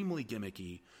extremely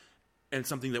gimmicky and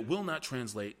something that will not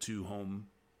translate to home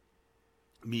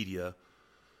media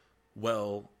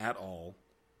well at all.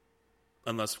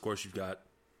 Unless, of course, you've got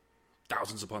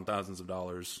thousands upon thousands of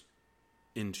dollars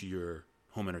into your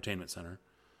home entertainment center.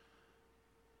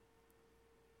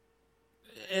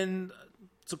 And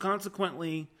so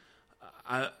consequently,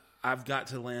 I've got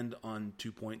to land on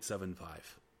 2.75.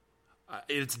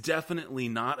 It's definitely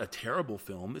not a terrible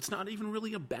film. It's not even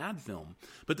really a bad film.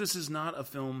 But this is not a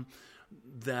film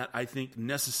that I think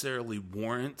necessarily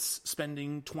warrants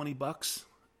spending $20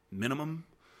 minimum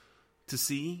to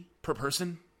see per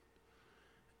person.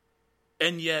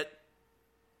 And yet,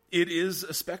 it is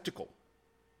a spectacle.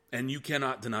 And you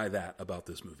cannot deny that about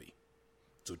this movie.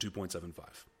 So 2.75.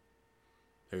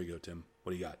 There you go, Tim.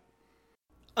 What do you got?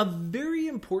 A very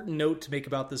important note to make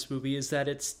about this movie is that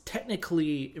it's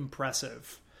technically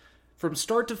impressive. From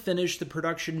start to finish, the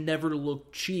production never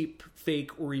looked cheap,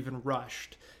 fake, or even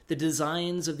rushed. The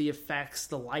designs of the effects,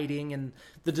 the lighting, and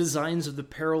the designs of the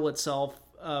peril itself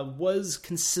was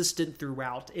consistent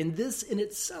throughout. And this in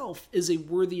itself is a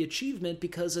worthy achievement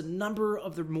because a number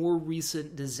of the more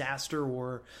recent disaster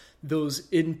or those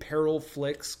in peril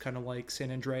flicks, kind of like San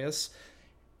Andreas,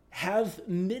 have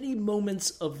many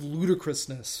moments of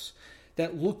ludicrousness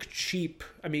that look cheap.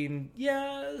 I mean,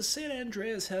 yeah, San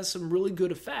Andreas has some really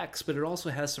good effects, but it also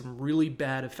has some really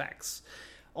bad effects.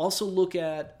 Also look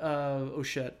at,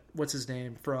 what's his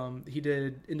name? He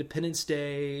did Independence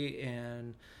Day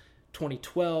and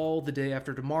 2012, The Day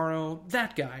After Tomorrow.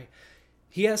 That guy.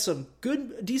 He has some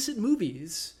good, decent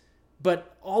movies,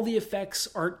 but all the effects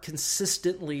aren't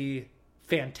consistently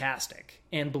fantastic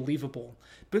and believable.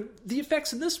 But the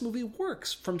effects in this movie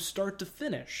works from start to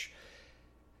finish.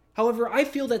 However, I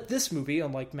feel that this movie,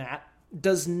 unlike Matt,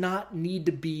 does not need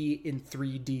to be in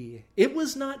 3D. It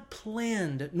was not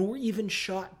planned nor even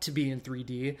shot to be in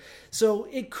 3D, so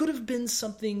it could have been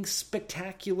something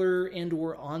spectacular and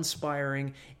or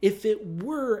awe-inspiring if it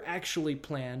were actually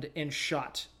planned and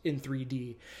shot in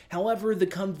 3D. However, the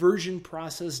conversion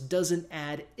process doesn't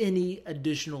add any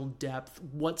additional depth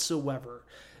whatsoever,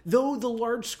 though the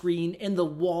large screen and the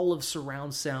wall of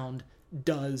surround sound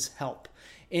does help.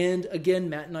 And again,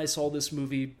 Matt and I saw this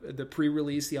movie, the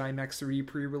pre-release, the IMAX 3D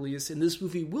pre-release, and this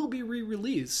movie will be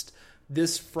re-released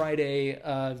this Friday,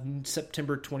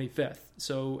 September 25th.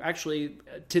 So actually,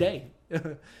 today,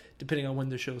 depending on when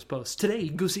the show's post. Today, you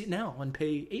can go see it now and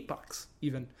pay $8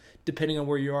 even, depending on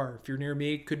where you are. If you're near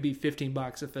me, it could be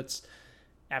 $15 if it's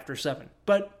after 7.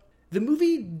 But the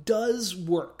movie does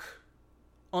work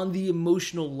on the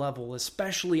emotional level,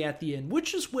 especially at the end,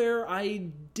 which is where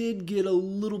I did get a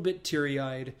little bit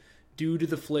teary-eyed due to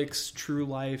the flick's true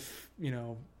life,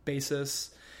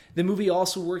 basis. The movie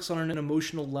also works on an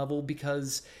emotional level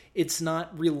because it's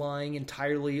not relying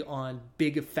entirely on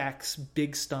big effects,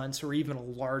 big stunts, or even a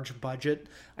large budget.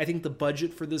 I think the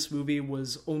budget for this movie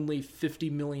was only $50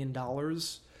 million,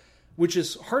 which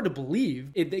is hard to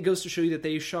believe. It goes to show you that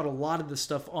they shot a lot of the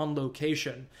stuff on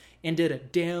location and did a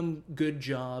damn good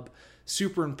job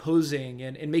superimposing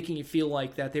and making it feel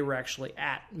like that they were actually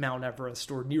at Mount Everest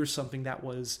or near something that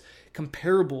was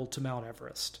comparable to Mount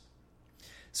Everest.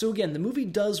 So again, the movie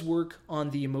does work on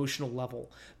the emotional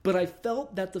level, but I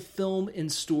felt that the film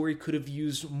and story could have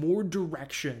used more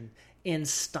direction and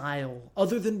style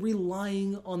other than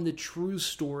relying on the true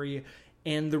story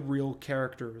and the real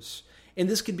characters. And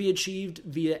this could be achieved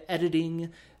via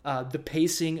editing, the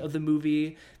pacing of the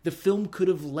movie. The film could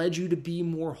have led you to be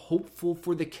more hopeful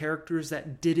for the characters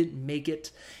that didn't make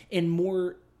it, and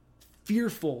more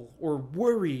fearful or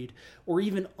worried or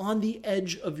even on the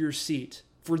edge of your seat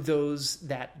for those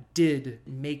that did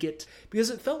make it, because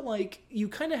it felt like you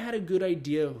kind of had a good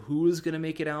idea of who was going to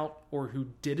make it out or who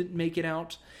didn't make it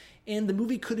out, and the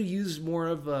movie could have used more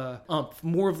of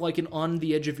like an on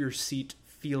the edge of your seat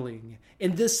feeling.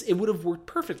 And this, it would have worked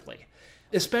perfectly,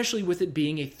 especially with it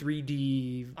being a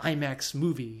 3D IMAX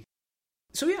movie.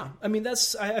 So yeah, I mean, I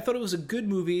thought it was a good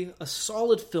movie, a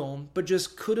solid film, but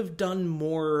just could have done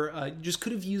more, just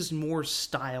could have used more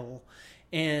style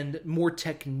and more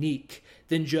technique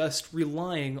than just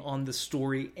relying on the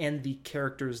story and the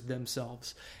characters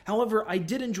themselves. However, I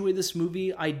did enjoy this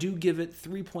movie. I do give it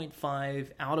 3.5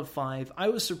 out of 5. I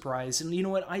was surprised, and you know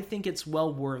what? I think it's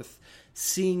well worth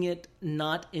seeing it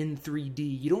not in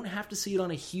 3D. You don't have to see it on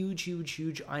a huge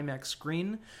IMAX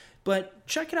screen. But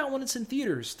check it out when it's in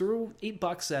theaters. Throw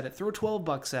 $8 at it. Throw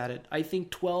 $12 at it. I think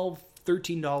 $12,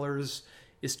 $13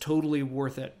 is totally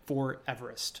worth it for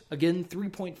Everest. Again,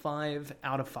 3.5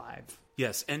 out of 5.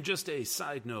 Yes, and just a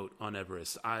side note on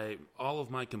Everest. All of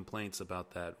my complaints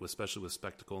about that, especially with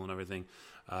spectacle and everything,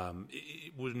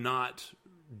 it was not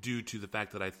due to the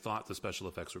fact that I thought the special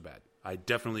effects were bad. I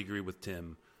definitely agree with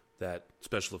Tim that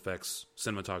special effects,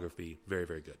 cinematography, very,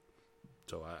 very good.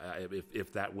 So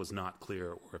if that was not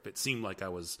clear, or if it seemed like I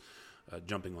was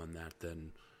jumping on that,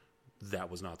 then that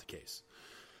was not the case.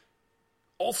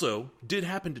 Also, did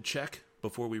happen to check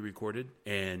before we recorded,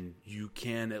 and you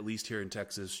can, at least here in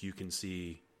Texas, you can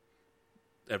see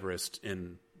Everest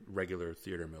in regular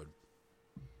theater mode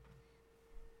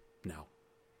now,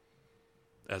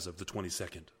 as of the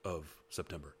 22nd of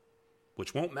September,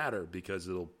 which won't matter because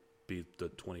it'll be the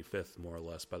 25th, more or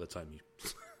less, by the time you...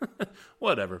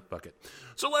 Whatever, fuck it.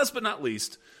 So last but not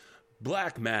least,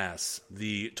 Black Mass,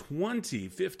 the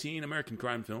 2015 American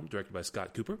crime film directed by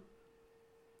Scott Cooper.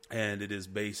 And it is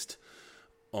based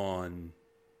on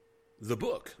the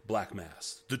book, Black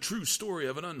Mass, the true story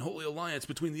of an unholy alliance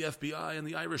between the FBI and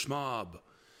the Irish mob.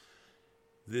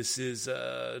 This is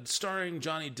starring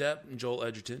Johnny Depp and Joel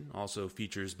Edgerton. Also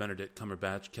features Benedict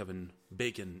Cumberbatch, Kevin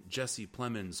Bacon, Jesse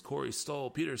Plemons, Corey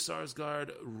Stoll, Peter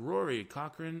Sarsgaard, Rory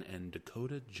Cochrane, and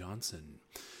Dakota Johnson.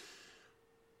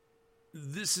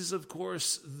 This is, of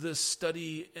course, the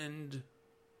study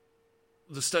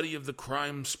of the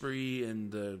crime spree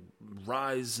and the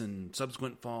rise and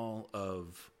subsequent fall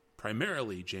of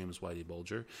primarily James Whitey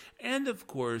Bulger, and, of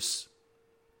course,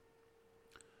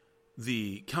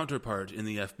 the counterpart in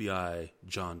the FBI,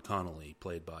 John Connolly,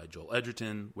 played by Joel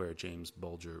Edgerton, where James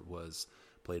Bulger was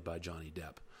played by Johnny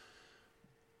Depp.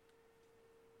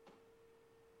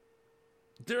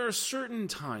 There are certain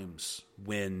times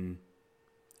when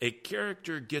a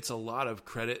character gets a lot of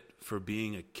credit for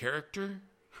being a character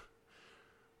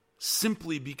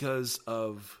simply because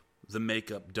of the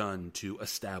makeup done to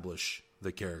establish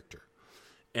the character.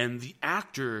 And the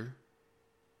actor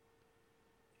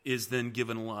is then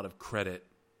given a lot of credit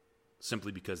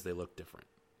simply because they look different.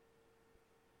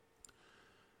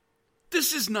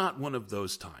 This is not one of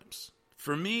those times.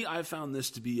 For me, I found this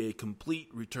to be a complete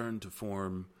return to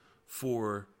form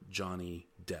for Johnny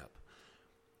Depp.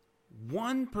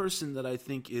 One person that I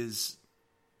think is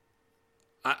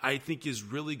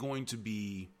really going to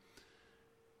be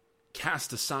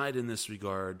cast aside in this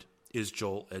regard is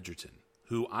Joel Edgerton,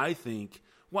 who I think,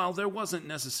 while there wasn't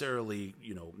necessarily,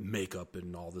 makeup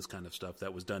and all this kind of stuff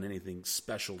that was done anything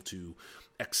special to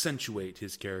accentuate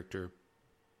his character,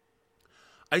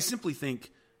 I simply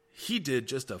think he did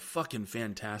just a fucking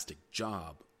fantastic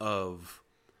job of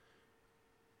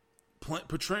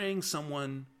portraying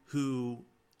someone who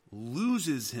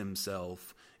loses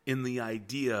himself in the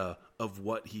idea of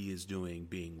what he is doing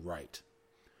being right,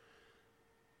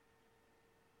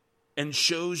 and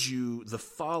shows you the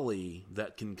folly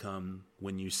that can come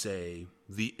when you say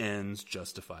the ends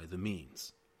justify the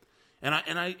means. And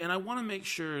I want to make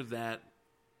sure that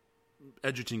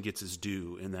Edgerton gets his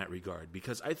due in that regard,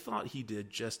 because I thought he did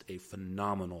just a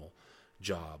phenomenal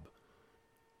job.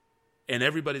 And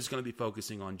everybody's going to be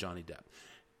focusing on Johnny Depp.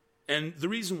 And the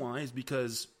reason why is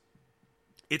because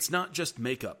it's not just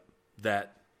makeup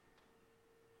that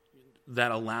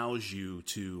allows you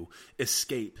to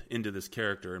escape into this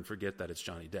character and forget that it's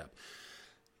Johnny Depp.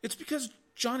 It's because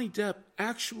Johnny Depp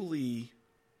actually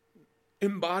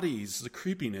embodies the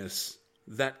creepiness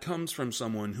that comes from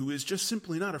someone who is just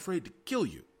simply not afraid to kill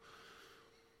you.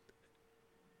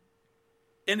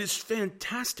 And it's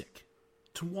fantastic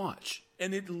to watch.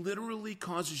 And it literally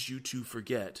causes you to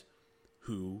forget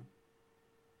who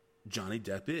Johnny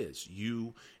Depp is.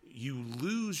 You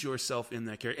lose yourself in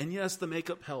that character. And yes, the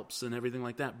makeup helps and everything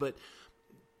like that, but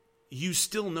you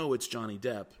still know it's Johnny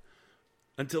Depp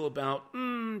until about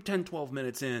 10, 12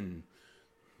 minutes in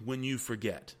when you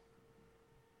forget.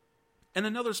 And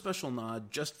another special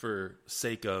nod, just for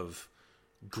sake of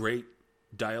great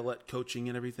dialect coaching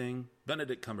and everything,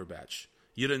 Benedict Cumberbatch.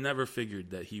 You'd have never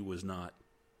figured that he was not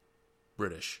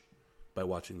British by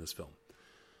watching this film.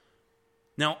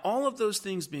 Now, all of those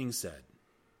things being said,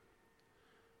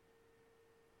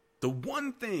 the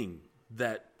one thing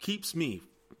that keeps me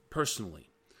personally,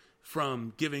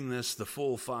 from giving this the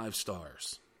full 5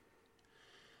 stars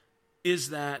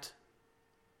is that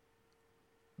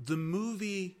the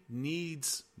movie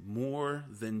needs more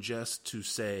than just to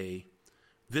say,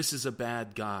 this is a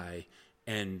bad guy,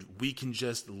 and we can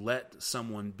just let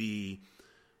someone be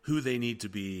who they need to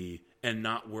be and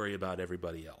not worry about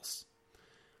everybody else.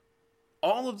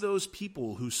 All of those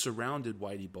people who surrounded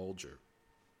Whitey Bulger,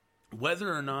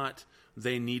 whether or not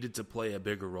they needed to play a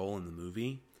bigger role in the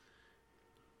movie,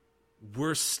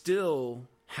 were still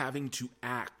having to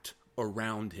act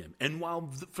around him. And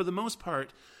while for the most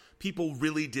part, people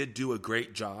really did do a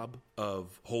great job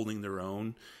of holding their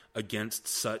own against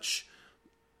such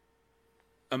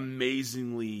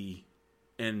amazingly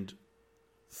and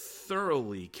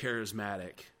thoroughly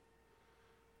charismatic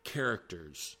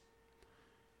characters,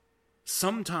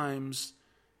 sometimes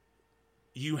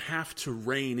you have to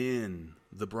rein in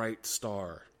the bright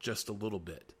star just a little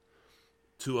bit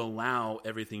to allow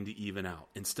everything to even out,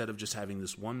 instead of just having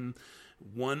this one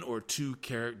or two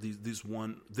characters,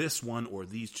 this one or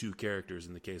these two characters,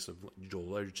 in the case of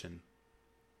Joel Edgerton,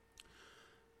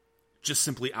 just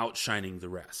simply outshining the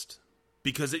rest.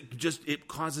 Because it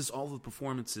causes all the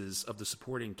performances of the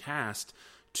supporting cast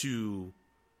to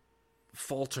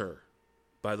falter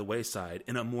by the wayside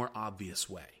in a more obvious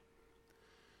way.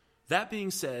 That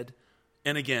being said,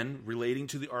 and again, relating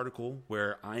to the article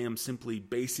where I am simply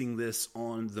basing this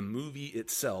on the movie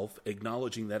itself,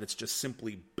 acknowledging that it's just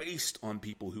simply based on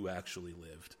people who actually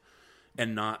lived,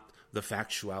 and not the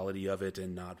factuality of it,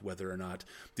 and not whether or not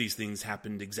these things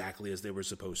happened exactly as they were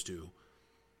supposed to.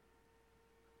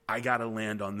 I gotta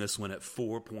land on this one at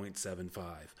 4.75.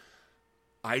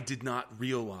 I did not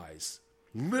realize,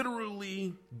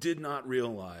 literally did not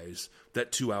realize,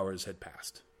 that 2 hours had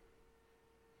passed.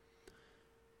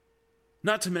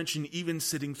 Not to mention, even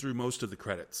sitting through most of the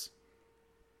credits,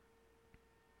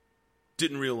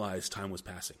 didn't realize time was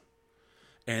passing.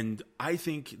 And I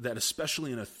think that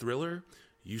especially in a thriller,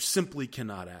 you simply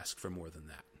cannot ask for more than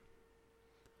that.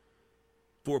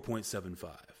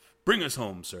 4.75. Bring us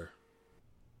home, sir.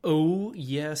 Oh,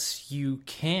 yes, you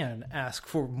can ask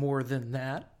for more than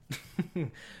that.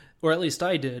 Or at least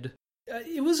I did.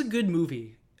 It was a good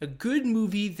movie. A good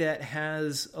movie that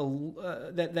has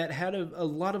that had a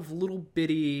lot of little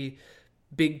bitty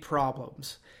big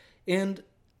problems. And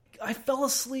I fell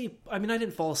asleep. I mean, I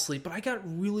didn't fall asleep, but I got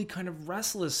really kind of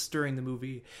restless during the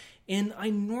movie. And I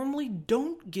normally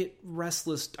don't get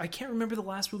restless. I can't remember the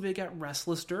last movie I got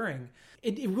restless during.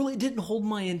 It really didn't hold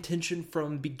my attention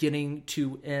from beginning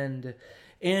to end.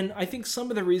 And I think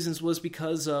some of the reasons was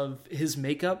because of his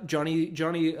makeup. Johnny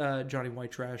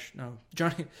White Trash. No,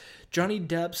 Johnny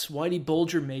Depp's Whitey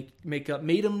Bulger makeup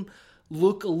made him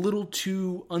look a little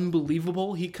too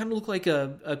unbelievable. He kind of looked like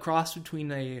a cross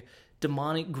between a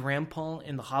demonic grandpa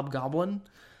and the Hobgoblin.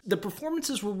 The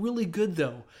performances were really good,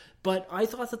 though, but I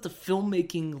thought that the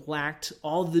filmmaking lacked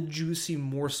all the juicy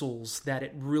morsels that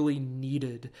it really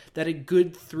needed, that a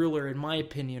good thriller, in my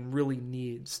opinion, really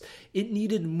needs. It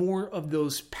needed more of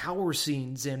those power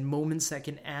scenes and moments that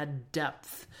can add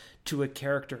depth to a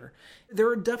character. There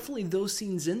are definitely those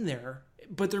scenes in there,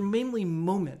 but they're mainly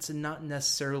moments and not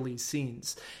necessarily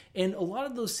scenes. And a lot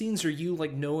of those scenes are you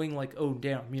like knowing like, oh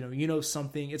damn, you know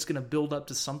something, it's going to build up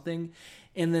to something.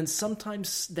 And then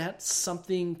sometimes that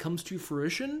something comes to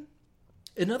fruition,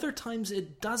 and other times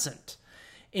it doesn't.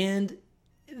 And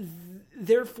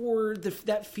therefore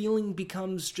that feeling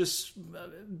becomes just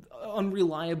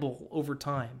unreliable over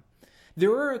time.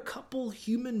 There are a couple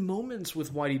human moments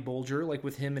with Whitey Bulger, like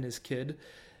with him and his kid.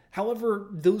 However,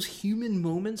 those human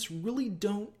moments really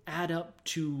don't add up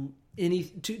to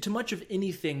much of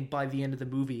anything by the end of the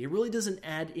movie. It really doesn't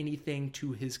add anything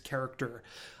to his character.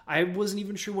 I wasn't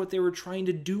even sure what they were trying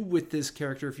to do with this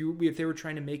character. If they were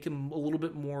trying to make him a little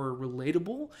bit more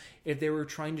relatable, if they were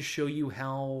trying to show you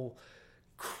how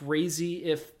crazy,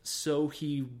 if so,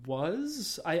 he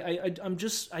was. I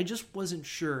just wasn't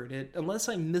sure. Unless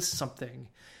I missed something.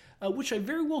 Which I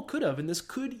very well could have, and this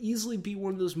could easily be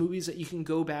one of those movies that you can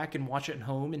go back and watch at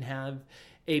home and have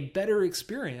a better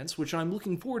experience, which I'm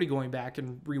looking forward to going back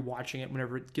and rewatching it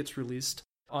whenever it gets released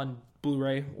on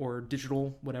Blu-ray or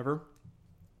digital, whatever.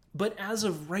 But as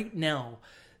of right now,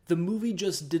 the movie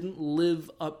just didn't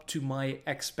live up to my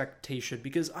expectation,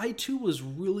 because I too was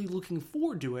really looking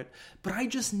forward to it, but I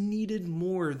just needed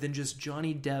more than just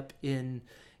Johnny Depp in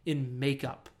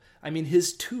makeup. I mean,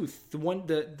 his tooth,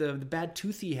 the bad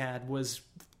tooth he had, was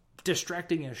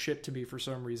distracting as shit to me for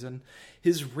some reason.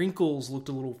 His wrinkles looked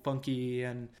a little funky,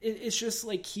 and it's just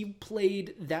like he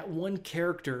played that one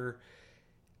character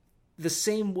the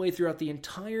same way throughout the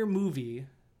entire movie,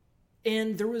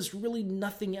 And there was really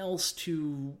nothing else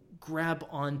to grab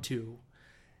onto.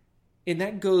 And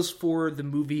that goes for the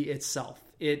movie itself.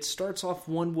 It starts off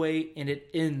one way and it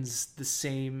ends the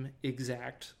same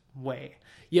exact way.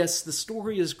 Yes, the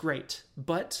story is great,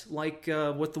 but like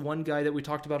what the one guy that we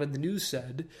talked about in the news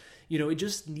said, it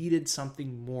just needed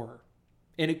something more.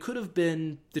 And it could have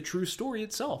been the true story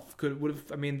itself.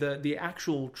 The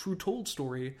actual true told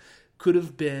story could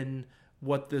have been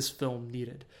what this film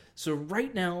needed. So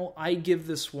right now, I give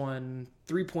this one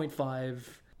 3.5.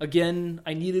 Again,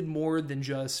 I needed more than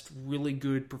just really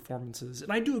good performances.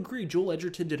 And I do agree, Joel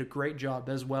Edgerton did a great job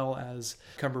as well as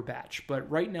Cumberbatch. But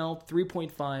right now,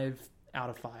 3.5 out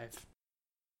of 5.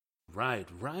 Right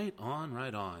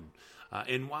on.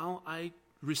 And while I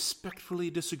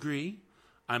respectfully disagree,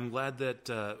 I'm glad that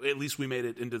at least we made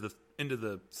it into the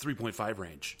 3.5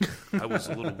 range. I was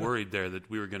a little worried there that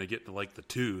we were going to get to like the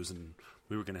 2s and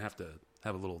we were going to have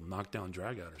a little knockdown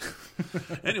drag out or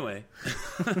something. Anyway.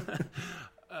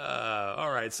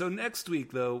 All right. So next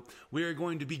week, though, we are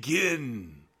going to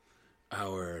begin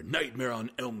our Nightmare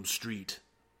on Elm Street-a-thon.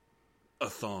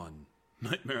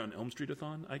 Nightmare on Elm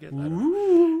Street-a-thon, I guess?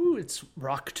 Ooh, it's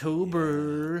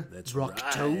Rocktober. Yeah, that's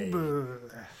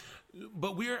Rocktober. Right.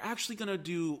 But we are actually going to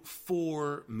do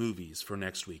 4 movies for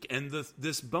next week. And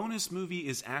this bonus movie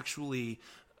is actually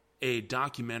a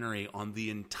documentary on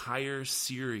the entire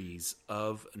series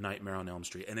of Nightmare on Elm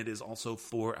Street. And it is also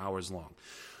 4 hours long.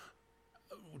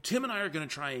 Tim and I are going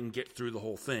to try and get through the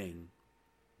whole thing.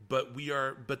 But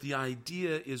the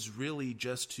idea is really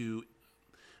just to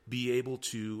be able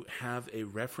to have a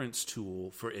reference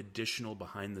tool for additional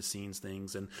behind-the-scenes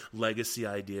things and legacy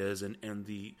ideas and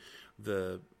the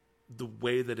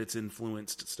way that it's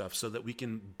influenced stuff so that we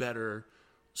can better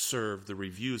serve the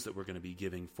reviews that we're going to be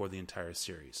giving for the entire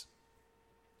series.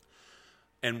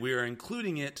 And we're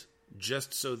including it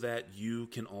just so that you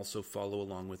can also follow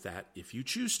along with that if you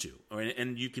choose to.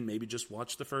 And you can maybe just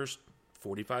watch the first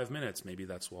 45 minutes. Maybe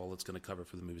that's all it's going to cover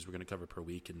for the movies we're going to cover per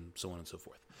week and so on and so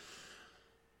forth.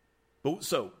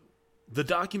 So, the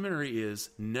documentary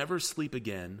is Never Sleep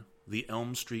Again, The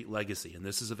Elm Street Legacy, and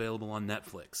this is available on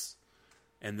Netflix.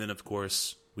 And then, of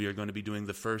course, we are going to be doing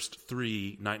the first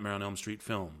 3 Nightmare on Elm Street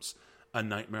films. A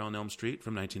Nightmare on Elm Street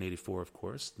from 1984, of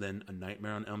course, then A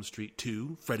Nightmare on Elm Street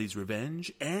 2, Freddy's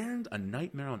Revenge, and A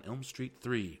Nightmare on Elm Street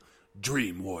 3,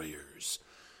 Dream Warriors.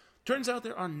 Turns out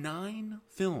there are 9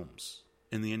 films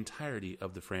in the entirety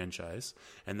of the franchise,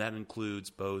 and that includes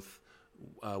both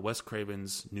Wes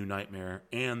Craven's New Nightmare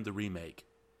and the remake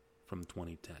from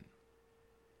 2010.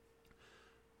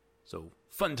 So,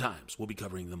 fun times. We'll be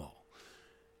covering them all.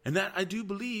 And that, I do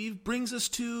believe, brings us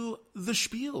to the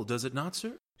spiel, does it not,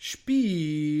 sir?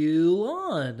 Spiel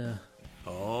on.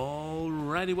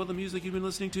 Alrighty, well, the music you've been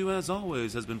listening to, as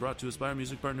always, has been brought to us by our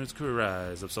music partners,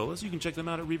 Cries of Solace. You can check them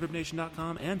out at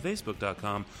ReverbNation.com and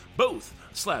Facebook.com, both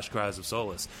 /Cries of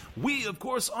Solace. We, of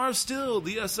course, are still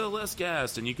the SLS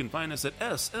Cast, and you can find us at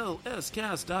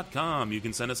slscast.com. You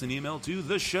can send us an email to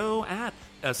the show at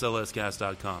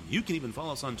slscast.com. You can even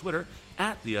follow us on Twitter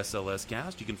at the SLS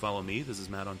Cast. You can follow me, this is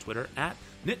Matt, on Twitter at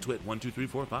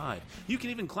nitwit12345. You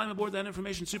can even climb aboard that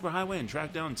information superhighway and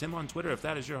track down Tim on Twitter if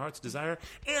that is your heart's desire.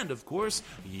 And of course,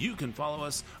 you can follow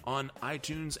us on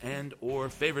iTunes and or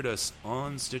favorite us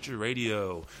on Stitcher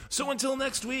Radio. So until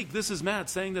next week, this is Matt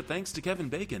saying that thanks to Kevin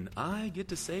Bacon, I get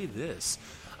to say this.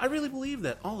 I really believe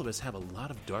that all of us have a lot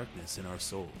of darkness in our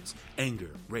souls. Anger,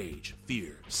 rage,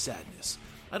 fear, sadness.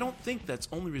 I don't think that's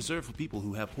only reserved for people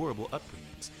who have horrible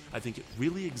upbringings. I think it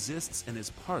really exists and is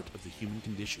part of the human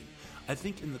condition. I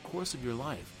think in the course of your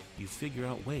life, you figure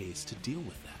out ways to deal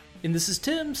with that. And this is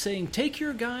Tim saying take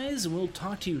care, guys, and we'll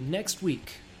talk to you next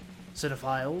week.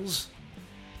 Cinephiles.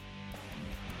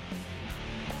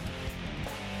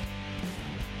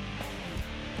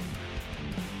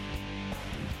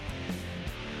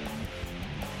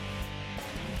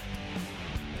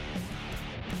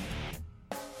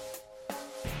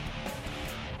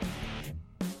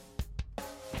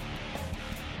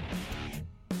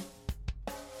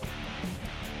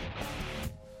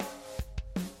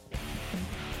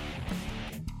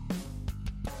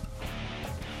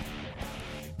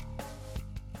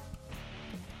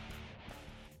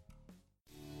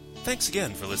 Thanks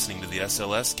again for listening to the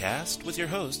SLS Cast with your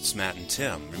hosts, Matt and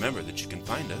Tim. Remember that you can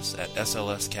find us at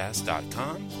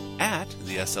slscast.com, at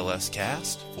the SLS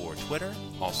Cast for Twitter,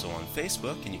 also on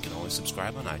Facebook, and you can always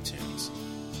subscribe on iTunes.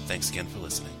 Thanks again for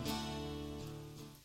listening.